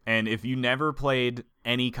game. And if you never played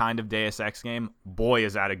any kind of Deus Ex game, boy,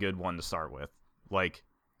 is that a good one to start with. Like,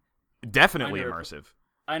 definitely immersive.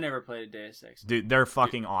 I never played a Deus Ex. Dude, they're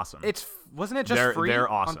fucking awesome. Wasn't it just free they're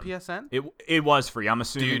awesome. on PSN? It was free. I'm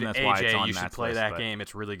assuming Dude, that's AJ, why it's on you should Matt's play list, that but- game.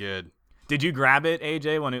 It's really good. Did you grab it,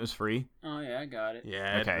 AJ, when it was free? Oh yeah, I got it.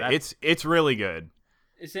 Yeah. Okay, it's really good.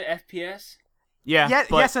 Is it FPS? Yeah,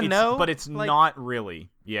 but yes and it's, no, but it's like- not really.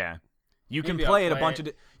 Yeah, you can Maybe play I'll it a play bunch it.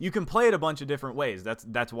 of you can play it a bunch of different ways.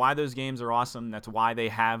 That's why those games are awesome. That's why they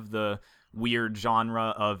have the weird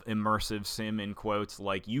genre of immersive sim in quotes.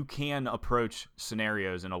 Like you can approach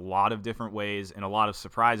scenarios in a lot of different ways, in a lot of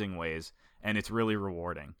surprising ways, and it's really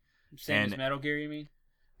rewarding. Same as And- Metal Gear, you mean?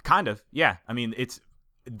 Kind of, yeah. I mean, it's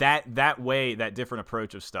that way, that different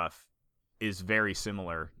approach of stuff is very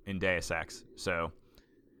similar in Deus Ex. So,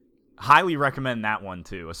 highly recommend that one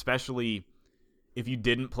too, especially if you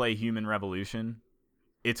didn't play Human Revolution.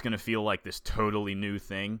 It's going to feel like this totally new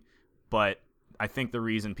thing, but I think the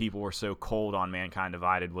reason people were so cold on Mankind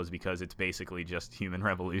Divided was because it's basically just Human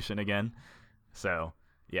Revolution again. So,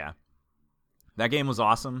 yeah. That game was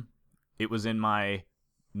awesome. It was in my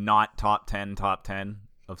not top 10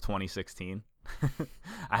 of 2016.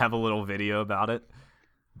 I have a little video about it.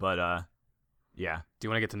 But, yeah. Do you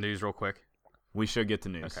want to get to news real quick? We should get to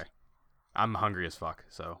news. Okay. I'm hungry as fuck,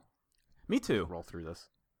 so Me too. roll through this.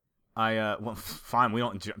 Well, fine. We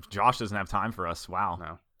don't. Josh doesn't have time for us. Wow.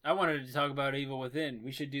 No. I wanted to talk about Evil Within.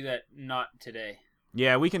 We should do that not today.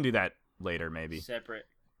 Yeah, we can do that later, maybe. Separate.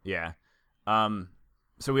 Yeah.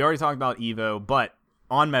 So we already talked about Evo, but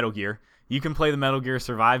on Metal Gear, you can play the Metal Gear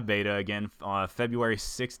Survive beta again February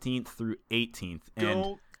 16th through 18th.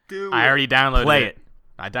 And I already downloaded Play it.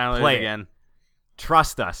 I downloaded Play it it. again.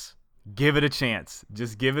 trust us. Give it a chance.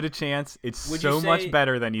 Just give it a chance. It's Would you so say- much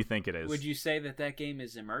better than you think it is. Would you say that game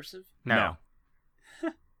is immersive? No.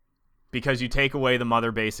 Because you take away the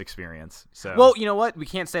mother base experience. So Well, you know what? We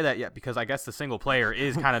can't say that yet because I guess the single player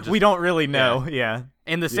is kind of just we don't really know. Yeah.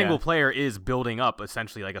 and the single yeah. player is building up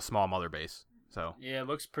essentially like a small mother base. So Yeah, it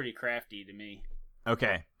looks pretty crafty to me.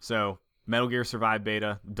 Okay. So Metal Gear Survive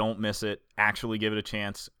beta, don't miss it. Actually give it a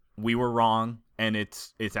chance. We were wrong, and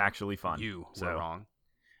it's actually fun. you so. were wrong.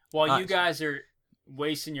 While you guys are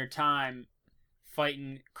wasting your time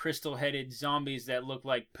fighting crystal-headed zombies that look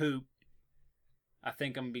like poop, I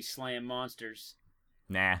think I'm going to be slaying monsters.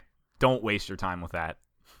 Nah. Don't waste your time with that.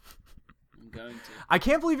 I'm going to. I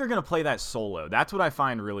can't believe you're going to play that solo. That's what I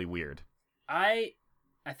find really weird. I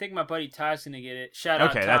think my buddy Ty's going to get it. Shout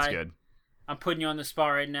out, Okay, Ty. that's good. I'm putting you on the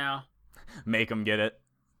spot right now. Make them get it.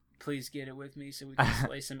 Please get it with me so we can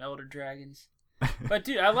slay some Elder Dragons. But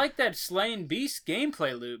dude, I like that slaying beast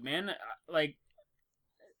gameplay loop, man. Like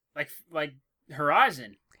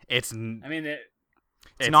Horizon. It's I mean,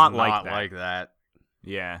 It's not like not that. like that.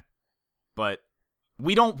 Yeah. But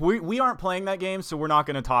we aren't playing that game, so we're not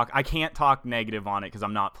going to talk. I can't talk negative on it because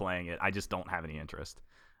I'm not playing it. I just don't have any interest.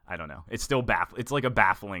 I don't know. It's still it's like a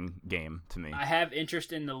baffling game to me. I have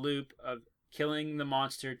interest in the loop of killing the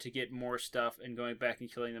monster to get more stuff and going back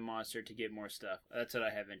and killing the monster to get more stuff. That's what I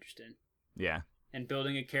have interest in. Yeah. And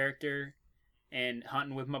building a character and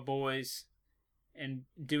hunting with my boys and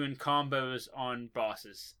doing combos on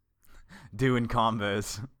bosses. Doing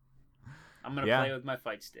combos. I'm going to Yeah. play with my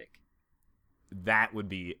fight stick. That would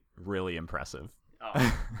be really impressive.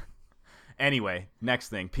 Oh, Anyway, next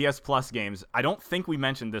thing. PS Plus games. I don't think we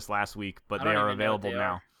mentioned this last week, but I they don't are even know what available they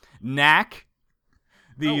now. are. Knack.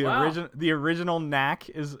 Oh, wow. The original Knack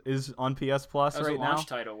is on PS Plus that was right a now. launch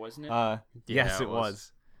title, wasn't it? Yeah, Yes, it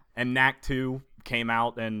was. And Knack 2 came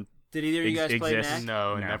out, and Did either of you guys play exists. Knack?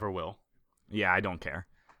 No, No. never will. yeah, I don't care.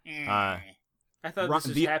 I thought Ru- this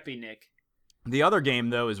was the- Happy Nick. The other game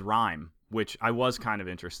though is Rhyme, which I was kind of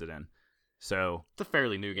interested in. So It's a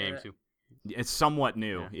fairly new game Yeah. too. it's somewhat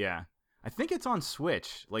new. Yeah. Yeah. I think it's on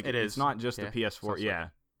Switch. Like It it's is. not just Yeah, a it's PS4. on Switch. Yeah.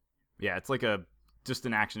 Yeah, it's like just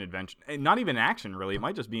an action adventure. Not even action really. It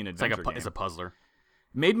might just be an It's like adventure game. it's a puzzler.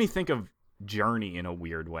 Made me think of Journey in a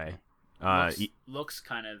weird way. Looks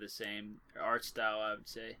kind of the same art style, I would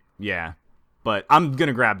say. Yeah, but I'm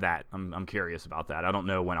gonna grab that. I'm curious about that. I don't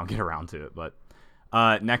know when I'll get around to it, but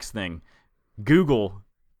next thing, Google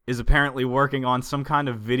is apparently working on some kind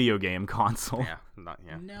of video game console.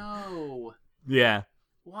 Yeah. No. Yeah.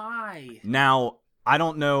 Why? Now I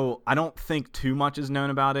don't know. I don't think too much is known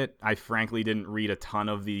about it. I frankly didn't read a ton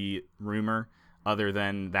of the rumor. other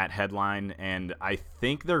than that headline, and I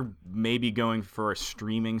think they're maybe going for a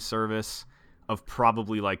streaming service of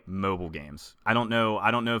probably like mobile games. I don't know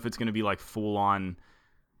if it's going to be like full on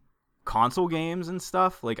console games and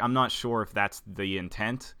stuff. Like, I'm not sure if that's the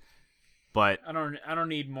intent, but I don't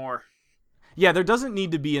need more. yeah, there doesn't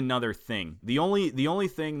need to be another thing. The only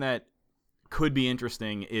thing that could be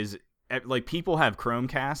interesting is, like, people have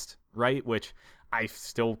Chromecast, right? Which I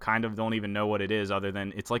still kind of don't even know what it is, other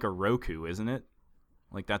than it's like a Roku, isn't it?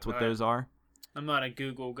 Like, that's what those are. I'm not a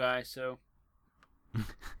Google guy, so.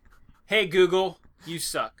 Hey Google, you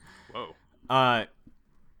suck. Whoa.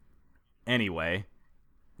 Anyway,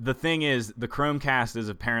 the thing is, the Chromecast is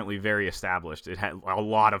apparently very established. It had a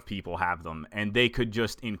lot of people have them, and they could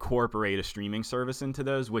just incorporate a streaming service into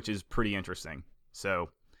those, which is pretty interesting. So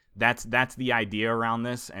that's the idea around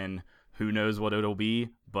this, and who knows what it'll be,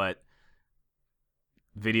 but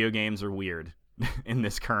video games are weird in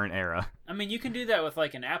this current era. I mean, you can do that with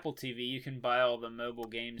like an Apple TV. You can buy all the mobile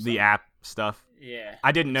games. The app stuff. Yeah.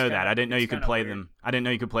 I didn't know It's that. kinda- I didn't know you it's could kinda play weird. them. I didn't know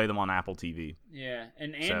you could play them on Apple TV. Yeah,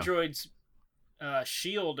 and So. Android's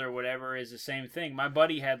Shield or whatever is the same thing. My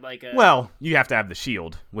buddy had like a Well, you have to have the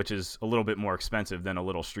Shield, which is a little bit more expensive than a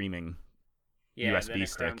little streaming. yeah, USB then a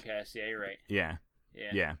stick. Chromecast. Yeah, you're right. Yeah. Yeah.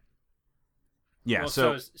 Yeah. Yeah. Well,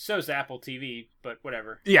 so so's Apple TV, but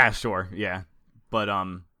whatever. yeah, sure. Yeah. But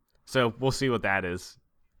so we'll see what that is.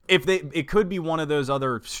 It could be one of those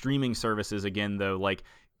other streaming services again, though. Like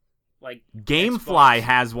Like GameFly Xbox.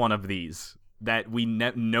 has one of these that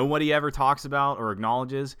nobody ever talks about or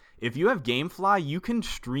acknowledges. If you have GameFly, you can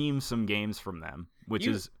stream some games from them, which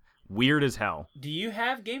is weird as hell. Do you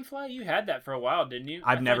have GameFly? You had that for a while, didn't you?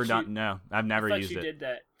 I've never used you it. did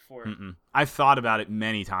that for. Mm-mm. I've thought about it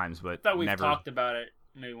many times, but I thought we've never talked about it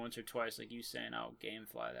maybe once or twice, like you saying, "Oh,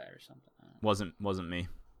 GameFly that" or something. I don't know. wasn't me.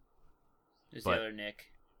 It's but- the other Nick.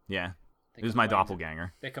 Yeah, that it was my complains-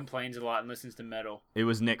 doppelganger. That complains a lot and listens to metal It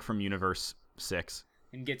was Nick from Universe 6.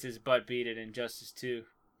 and gets his butt beat at Injustice 2.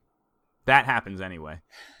 That happens anyway.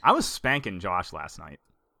 I was spanking Josh last night.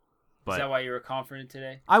 Is that But why you were confident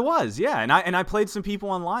today? I was, yeah, and I played some people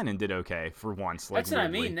online and did okay for once. Like, That's what I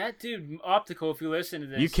weirdly. mean. That dude, Optical, if you listen to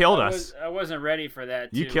this. You killed I us. I wasn't ready for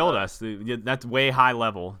that. You too. killed us. That's way high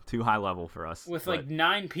level, too high level for us. With but- like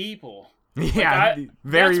 9 people. yeah, I-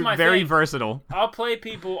 very that's my very thing. versatile. I'll play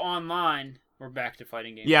people online. We're back to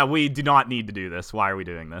fighting games. Yeah, we do not need to do this. Why are we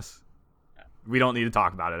doing this? We don't need to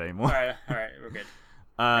talk about it anymore. All right, we're good.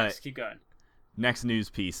 Uh, Keep going. next news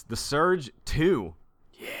piece: The Surge 2.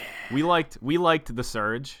 Yeah, we liked The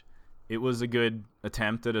Surge. It was a good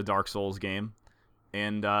attempt at a Dark Souls game,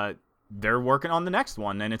 and they're working on the next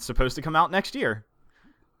one, and it's supposed to come out next year.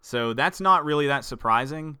 So that's not really that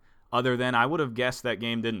surprising. Other than I would have guessed that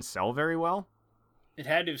game didn't sell very well. It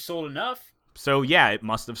had to have sold enough. So yeah, it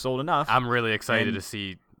must have sold enough. I'm really excited And- to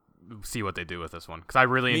see what they do with this one, because I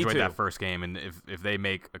really Me enjoyed too. that first game, and if they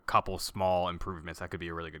make a couple small improvements, that could be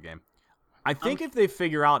a really good game. I think if they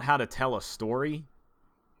figure out how to tell a story,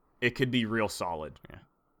 it could be real solid. Yeah.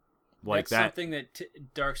 Like That's that. something that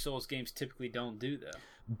Dark Souls games typically don't do, though.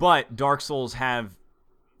 But Dark Souls have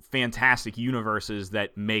fantastic universes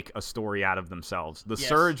that make a story out of themselves. The Yes.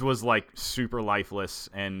 Surge was like super lifeless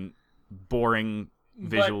and boring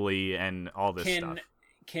visually and all this stuff.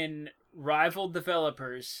 Can rival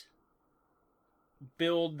developers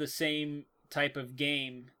build the same type of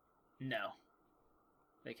game? No,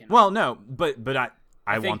 they can. Well, no, but I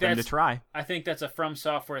think want them to that's- try. I think that's a From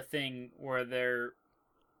Software thing where their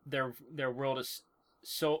world is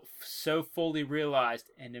so fully realized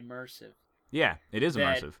and immersive. Yeah, it is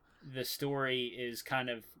that immersive. The story is kind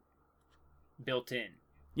of built in,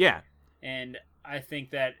 Yeah. and I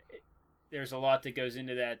think that there's a lot that goes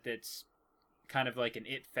into that. That's kind of like an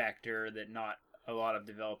it factor that not a lot of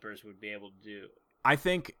developers would be able to do. I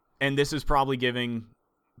think, and this is probably giving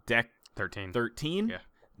Deck 13. 13 Yeah.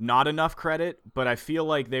 not enough credit, but I feel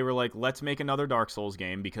like they were like, let's make another Dark Souls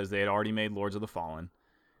game because they had already made Lords of the Fallen.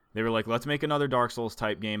 They were like, let's make another Dark Souls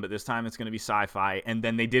type game, but this time it's going to be sci-fi, and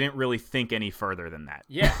then they didn't really think any further than that.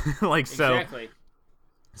 Yeah, like exactly.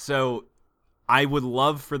 So I would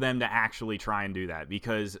love for them to actually try and do that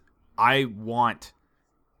because I want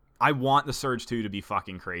the Surge 2 to be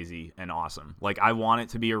fucking crazy and awesome. Like, I want it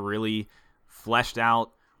to be a really fleshed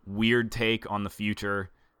out, weird take on the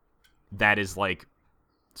future that is like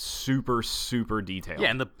super, super detailed. Yeah,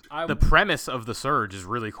 and the I'm- premise of the Surge is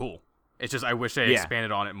really cool. It's just I wish they Yeah.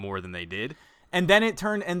 expanded on it more than they did. And then it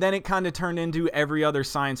kind of turned into every other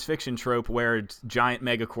science fiction trope where a giant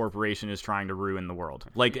mega corporation is trying to ruin the world.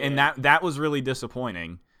 Like, and that was really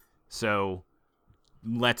disappointing. So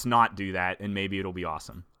let's not do that, and maybe it'll be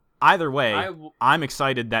awesome. either way, I'm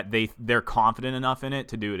excited that they're confident enough in it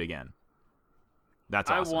to do it again. That's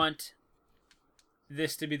awesome. I want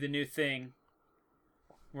this to be the new thing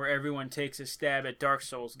where everyone takes a stab at Dark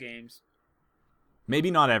Souls games.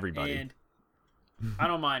 Maybe not everybody. And I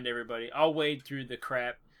don't mind everybody. I'll wade through the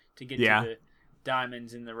crap to get to the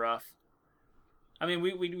diamonds in the rough. I mean,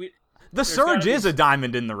 we the Surge is a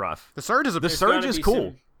diamond in the rough. The Surge is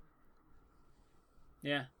cool.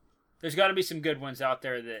 Yeah. There's got to be some good ones out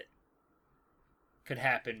there that could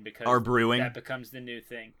happen because are brewing. That becomes the new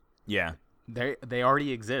thing. Yeah. They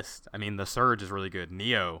already exist. I mean, the Surge is really good.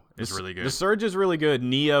 Neo is really good. The Surge is really good.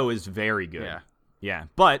 Neo is very good. Yeah. Yeah,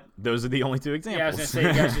 but those are the only two examples. Yeah, I was gonna say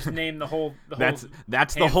you guys just name the whole.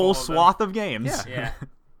 That's the whole swath of games. Yeah.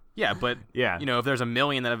 Yeah, but yeah. If there's a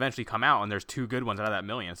million that eventually come out and there's 2 good ones out of that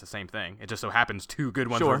million, it's the same thing. It just so happens 2 good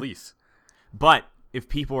ones release. But if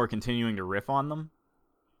people are continuing to riff on them,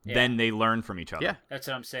 then they learn from each other. Yeah, that's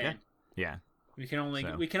what I'm saying. Yeah. We can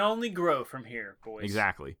only grow from here, boys.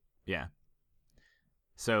 Exactly. Yeah.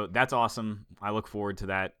 So that's awesome. I look forward to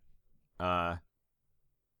that.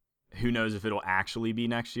 Who knows if it'll actually be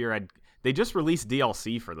next year? They just released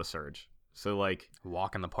DLC for the Surge, so like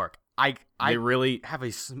walk in the park. I really have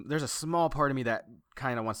there's a small part of me that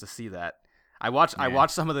kind of wants to see that. I watched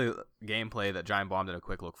some of the gameplay that Giant Bomb did a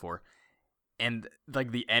quick look for, and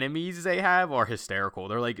like the enemies they have are hysterical.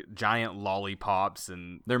 They're like giant lollipops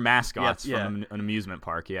and they're mascots from an amusement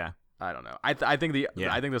park. Yeah. I don't know. I think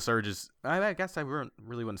the Surge is. I guess I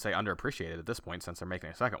really wouldn't say underappreciated at this point since they're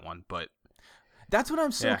making a second one, but. That's what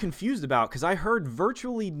I'm so confused about, because I heard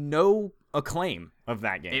virtually no acclaim of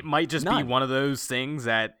that game. It might just be one of those things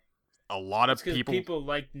that a lot of people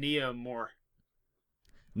like Neo more.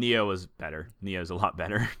 Neo is better. Neo's a lot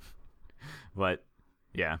better. But,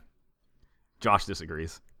 yeah. Josh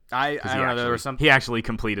disagrees. I don't know. There was he actually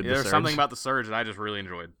completed the Surge. There's something about the Surge that I just really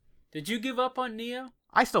enjoyed. Did you give up on Neo?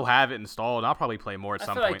 I still have it installed. I'll probably play more at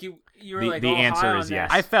some point. I feel like you were the all answer high is on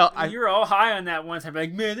yes. that. You were all high on that one time.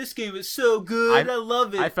 Like, man, this game is so good. I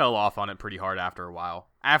love it. I fell off on it pretty hard after a while.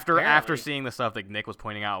 After seeing the stuff that Nick was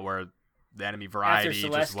pointing out, where the enemy variety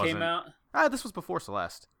just wasn't. Came out. This was before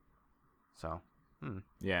Celeste. So,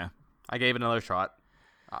 yeah, I gave it another shot.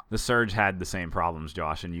 The Surge had the same problems,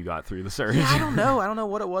 Josh, and you got through the Surge. Yeah, I don't know. I don't know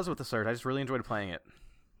what it was with the Surge. I just really enjoyed playing it.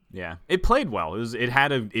 Yeah, it played well.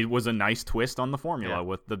 It was a nice twist on the formula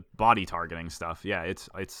with the body targeting stuff. Yeah, it's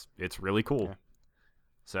really cool. Yeah.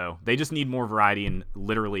 So they just need more variety in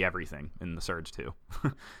literally everything in the Surge too.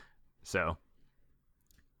 So,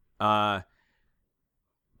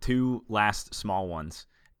 2 last small ones.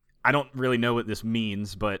 I don't really know what this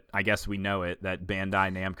means, but I guess we know it, that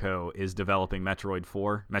Bandai Namco is developing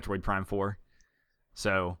Metroid Prime 4.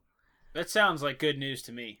 So that sounds like good news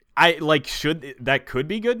to me. That could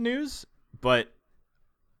be good news, but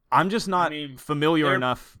I'm just not familiar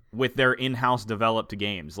enough with their in-house developed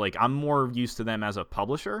games. Like, I'm more used to them as a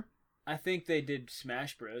publisher. I think they did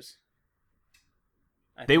Smash Bros.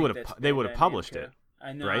 They would have published it.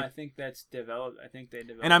 I know. Right? I think that's developed. I think they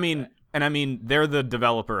developed. And I mean, they're the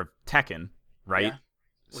developer of Tekken, right? Yeah,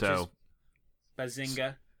 so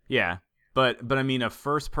Bazinga. Yeah, but I mean, a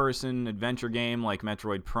first-person adventure game like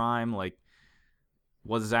Metroid Prime, like,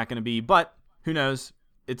 what is that going to be? But who knows?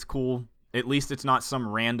 It's cool. At least it's not some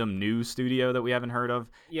random new studio that we haven't heard of.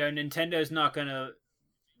 Yeah, Nintendo's not gonna.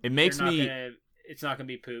 It's not gonna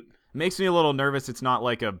be poop. Makes me a little nervous. It's not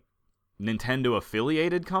like a Nintendo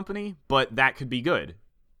affiliated company, but that could be good.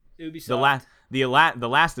 Ubisoft. The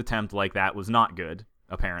last attempt like that was not good,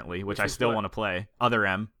 apparently, which I still want to play. Other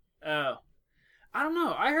M. Oh. I don't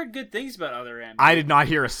know. I heard good things about Other M. I did not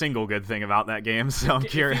hear a single good thing about that game, so I'm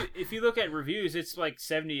curious. If you look at reviews, it's like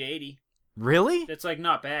 70, 80. Really? That's like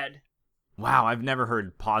not bad. Wow, I've never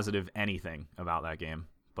heard positive anything about that game,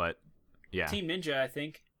 but yeah. Team Ninja, I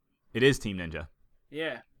think. It is Team Ninja.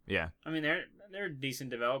 Yeah. Yeah. I mean, they're a decent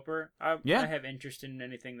developer. I have interest in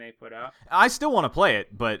anything they put out. I still want to play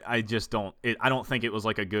it, but I just don't. I don't think it was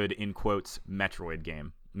like a good, in quotes, Metroid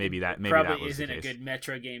game. Maybe that was isn't the case. A good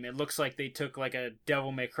Metroid game. It looks like they took like a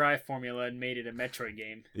Devil May Cry formula and made it a Metroid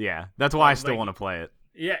game. Yeah, that's why I still want to play it.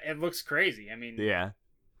 Yeah, it looks crazy. I mean,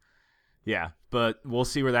 yeah, but we'll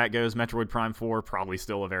see where that goes. Metroid Prime 4 probably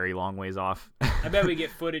still a very long ways off. I bet we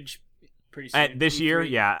get footage pretty soon. This year,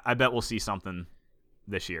 yeah, I bet we'll see something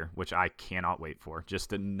this year, which I cannot wait for,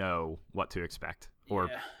 just to know what to expect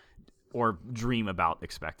or dream about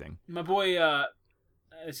expecting. My boy,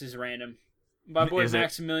 this is random. My boy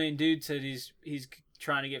Maximilian Dude said he's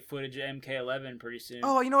trying to get footage of MK11 pretty soon.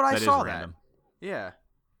 Oh, you know what? I saw that. Random. Yeah.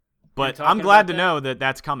 But I'm glad to know that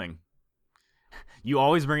that's coming. You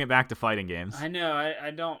always bring it back to fighting games. I know.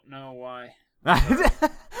 I don't know why.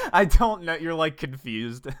 I don't know. You're like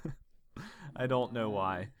confused. I don't know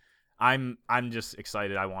why. I'm just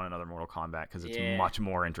excited. I want another Mortal Kombat because it's much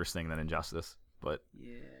more interesting than Injustice. But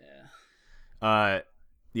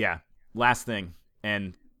yeah. Last thing,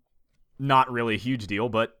 and not really a huge deal,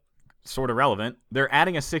 but sort of relevant. They're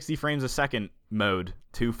adding a 60 frames a second mode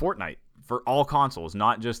to Fortnite for all consoles,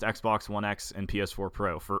 not just Xbox One X and PS4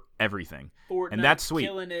 Pro, for everything. Fortnite, and that's sweet.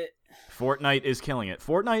 Killing it. Fortnite is killing it.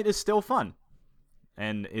 Fortnite is still fun,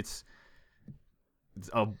 and it's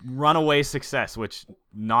a runaway success, which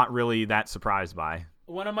not really that surprised by.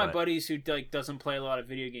 One of my buddies who doesn't play a lot of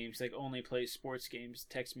video games, only plays sports games,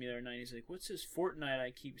 texted me the other night. He's like, "What's this Fortnite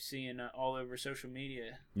I keep seeing all over social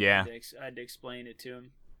media?" Yeah, I had to explain it to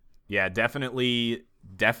him. Yeah, definitely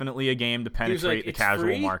a game to penetrate the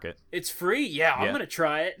casual market. It's free? Yeah, I'm gonna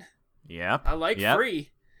try it. Yep. I like free.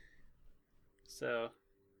 So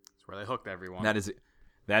that's where they hooked everyone.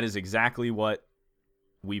 That is exactly what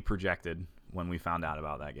we projected when we found out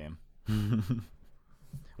about that game.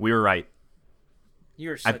 We were right.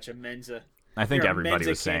 You're such a Mensa. I think You're everybody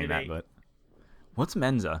was candidate. saying that, but what's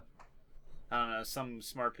Mensa? I don't know. Some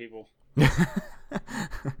smart people.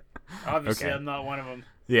 Obviously, okay. I'm not one of them.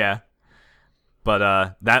 Yeah.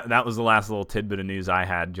 But that was the last little tidbit of news I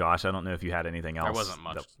had, Josh. I don't know if you had anything else. There wasn't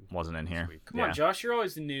much. That wasn't in here. Come on, Josh. You're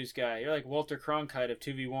always the news guy. You're like Walter Cronkite of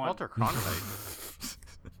 2v1. Walter Cronkite?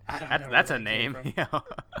 I don't know that's a name. Yeah.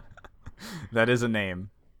 That is a name.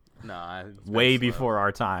 No, way before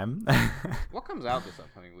our time. What comes out this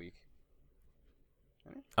upcoming week?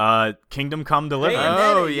 Kingdom Come Deliverance.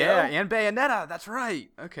 Oh yeah, and Bayonetta. That's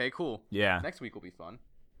right. Okay, cool. Yeah. Next week will be fun.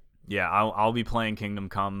 Yeah, I'll be playing Kingdom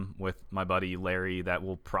Come with my buddy Larry. That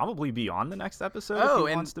will probably be on the next episode. if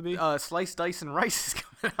he wants to be. Sliced Dice and Rice is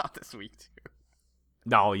coming out this week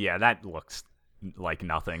too. Oh yeah, that looks like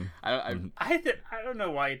nothing. I don't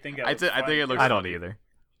know why you think I think it looks. I don't either.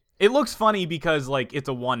 It looks funny because it's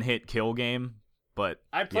a one-hit kill game, but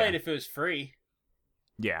I'd play it if it was free.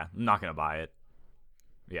 Yeah, I'm not gonna buy it.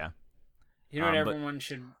 Yeah. You know what everyone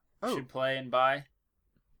should play and buy?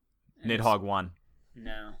 Nidhogg 1.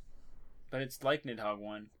 No. But it's like Nidhogg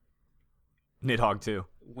 1. Nidhogg 2.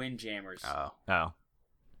 Windjammers. Oh.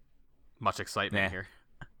 Much excitement here.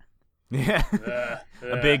 Yeah.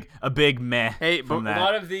 A big meh. Hey, from that. A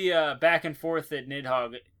lot of the back and forth that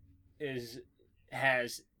Nidhogg is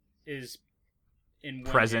in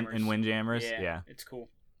present in Windjammers. Yeah. It's cool.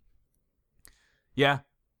 Yeah.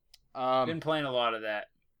 Been playing a lot of that.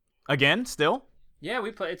 Again, still? Yeah,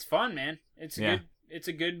 we play. It's fun, man. It's good. It's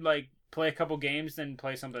a good play a couple games, then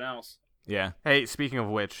play something else. Yeah. Hey, speaking of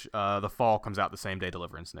which, the fall comes out the same day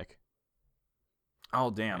Deliverance, Nick. Oh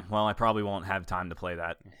damn. Well, I probably won't have time to play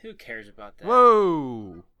that. Who cares about that?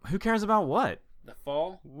 Whoa. Who cares about what? The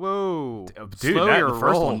fall? Whoa. Dude,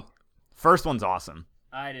 the first one's awesome.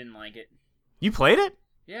 I didn't like it. You played it?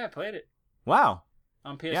 Yeah, I played it. Wow.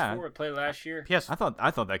 On PS4, I played it last year. Yes. I thought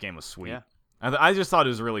that game was sweet. Yeah. I just thought it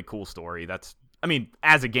was a really cool story.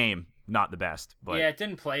 As a game, not the best, but yeah, it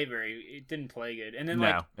didn't play good. And then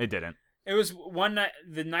no, it didn't. It was one night,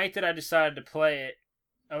 the night that I decided to play it,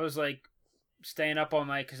 I was staying up all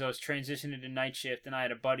night because I was transitioning to night shift, and I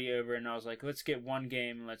had a buddy over, and I was like, let's get one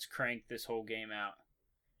game and let's crank this whole game out.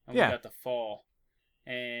 And we got the fall,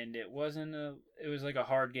 and it was a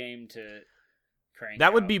hard game to crank.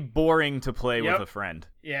 That would be boring to play with a friend.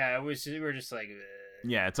 Yeah, it was. We were just like.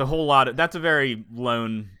 Yeah, it's a whole lot. That's a very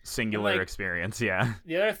lone, singular experience. Yeah.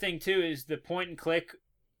 The other thing too is the point and click,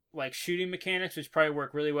 shooting mechanics, which probably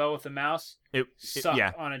work really well with the mouse. It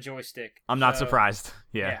suck on a joystick. I'm not surprised.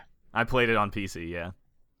 Yeah, I played it on PC.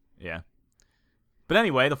 Yeah. But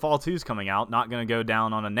anyway, the Fall 2's coming out. Not gonna go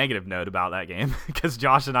down on a negative note about that game because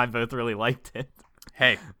Josh and I both really liked it.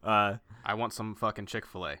 Hey, I want some fucking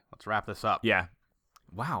Chick-fil-A. Let's wrap this up. Yeah.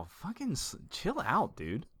 Wow, fucking chill out,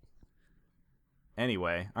 dude.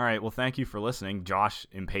 Anyway, all right. Well, thank you for listening, Josh.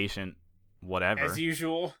 Impatient, whatever. As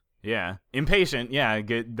usual. Yeah, impatient. Yeah,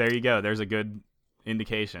 good. There you go. There's a good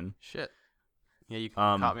indication. Shit. Yeah, you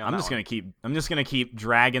caught me on I'm just gonna keep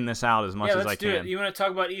dragging this out as much as I can. Do it. You want to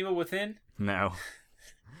talk about Evil Within? No.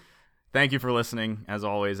 Thank you for listening. As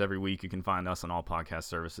always, every week you can find us on all podcast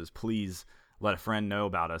services. Please let a friend know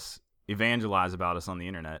about us, evangelize about us on the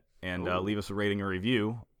internet, and leave us a rating or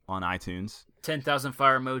review on iTunes. 10,000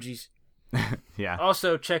 fire emojis. Yeah.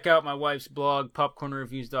 Also, check out my wife's blog,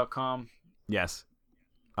 popcornreviews.com. Yes.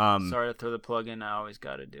 Sorry to throw the plug in. I always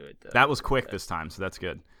got to do it, though. That was quick this time, so that's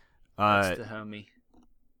good. That's the homie.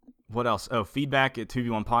 What else? Oh, feedback at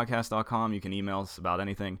 2v1podcast.com. You can email us about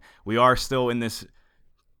anything. We are still in this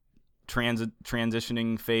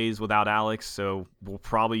transitioning phase without Alex, so we'll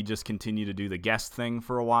probably just continue to do the guest thing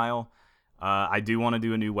for a while. I do want to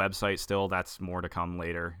do a new website still. That's more to come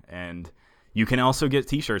later. And you can also get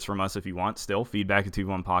t-shirts from us if you want still. Feedback at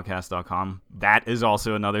 2v1podcast.com. That is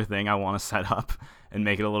also another thing I want to set up and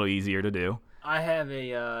make it a little easier to do. I have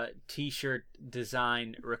a t-shirt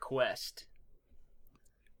design request.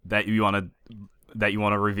 That you want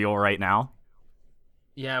to reveal right now?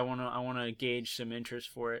 Yeah, I want to gauge some interest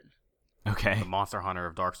for it. Okay. The Monster Hunter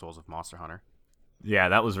of Dark Souls of Monster Hunter. Yeah,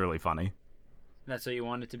 that was really funny. That's what you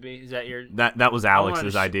want it to be? Is that your... That was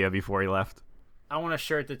Alex's idea before he left. I want a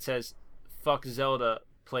shirt that says, "Fuck Zelda,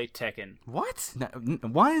 play Tekken." What? No,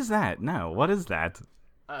 why is that? No, what is that?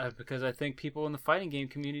 Because I think people in the fighting game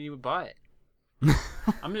community would buy it.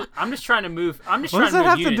 I'm just trying to move. I'm just What trying does to that move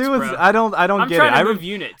have units, to do with? bro. I don't I'm get trying it. to move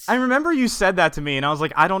units. I remember you said that to me, and I was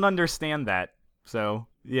like, I don't understand that. So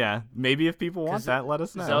yeah, maybe if people want that, let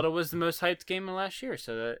us know. Zelda was the most hyped game of last year,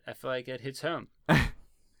 so that I feel like it hits home.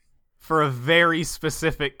 For a very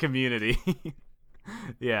specific community.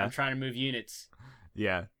 Yeah. I'm trying to move units.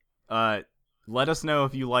 Yeah. Let us know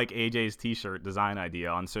if you like AJ's t-shirt design idea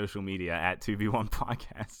on social media at 2v1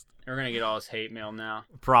 podcast. We're gonna get all this hate mail now.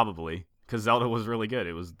 Probably, because Zelda was really good.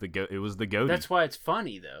 It was the goatee. That's why it's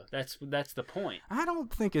funny, though. That's the point. I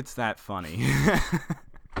don't think it's that funny.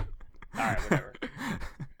 All right, whatever.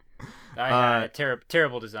 I had a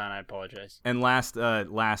terrible design. I apologize. And last,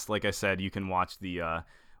 like I said, you can watch the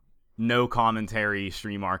no commentary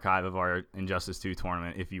stream archive of our Injustice 2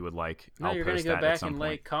 tournament if you would like. No, I'll you're post gonna go that at back some and point.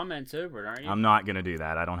 lay comments over it, aren't you? I'm not gonna do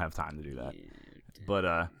that. I don't have time to do that. But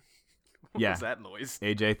What yeah. was that noise?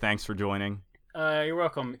 AJ, thanks for joining. You're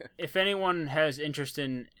welcome. If anyone has interest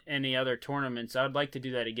in any other tournaments, I'd like to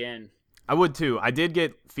do that again. I would too. I did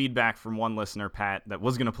get feedback from one listener, Pat, that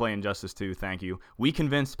was going to play Injustice 2. Thank you. We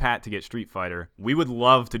convinced Pat to get Street Fighter. We would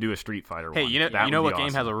love to do a Street Fighter Hey, one. you know That would what be game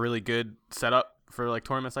awesome. has a really good setup for like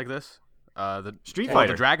tournaments like this? The Street the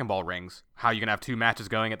Fighter. Dragon Ball rings. How you can have two matches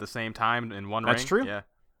going at the same time in one ring. That's true. Yeah.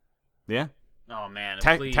 Yeah. Oh man,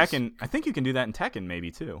 please. Tekken. I think you can do that in Tekken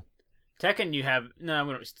maybe too. Tekken, you have no.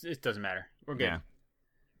 It doesn't matter. We're good. Yeah.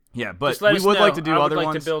 Yeah, but Just let we us would know. like to do I would other like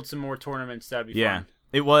ones. to build some more tournaments. That'd be Yeah. fun.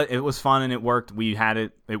 It was fun and it worked. We had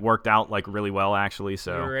it. It worked out like really well actually. We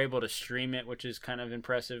So were able to stream it, which is kind of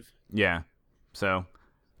impressive. yeah. So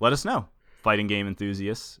let us know, fighting game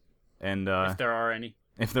enthusiasts, and If there are any.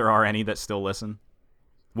 if there are any that still listen,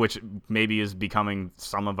 which maybe is becoming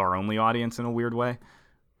some of our only audience in a weird way.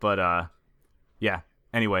 But yeah.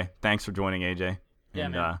 Anyway, thanks for joining, AJ. Yeah,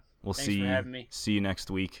 and man. we'll Thanks for having me. see you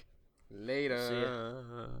next week. Later. See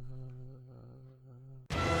ya.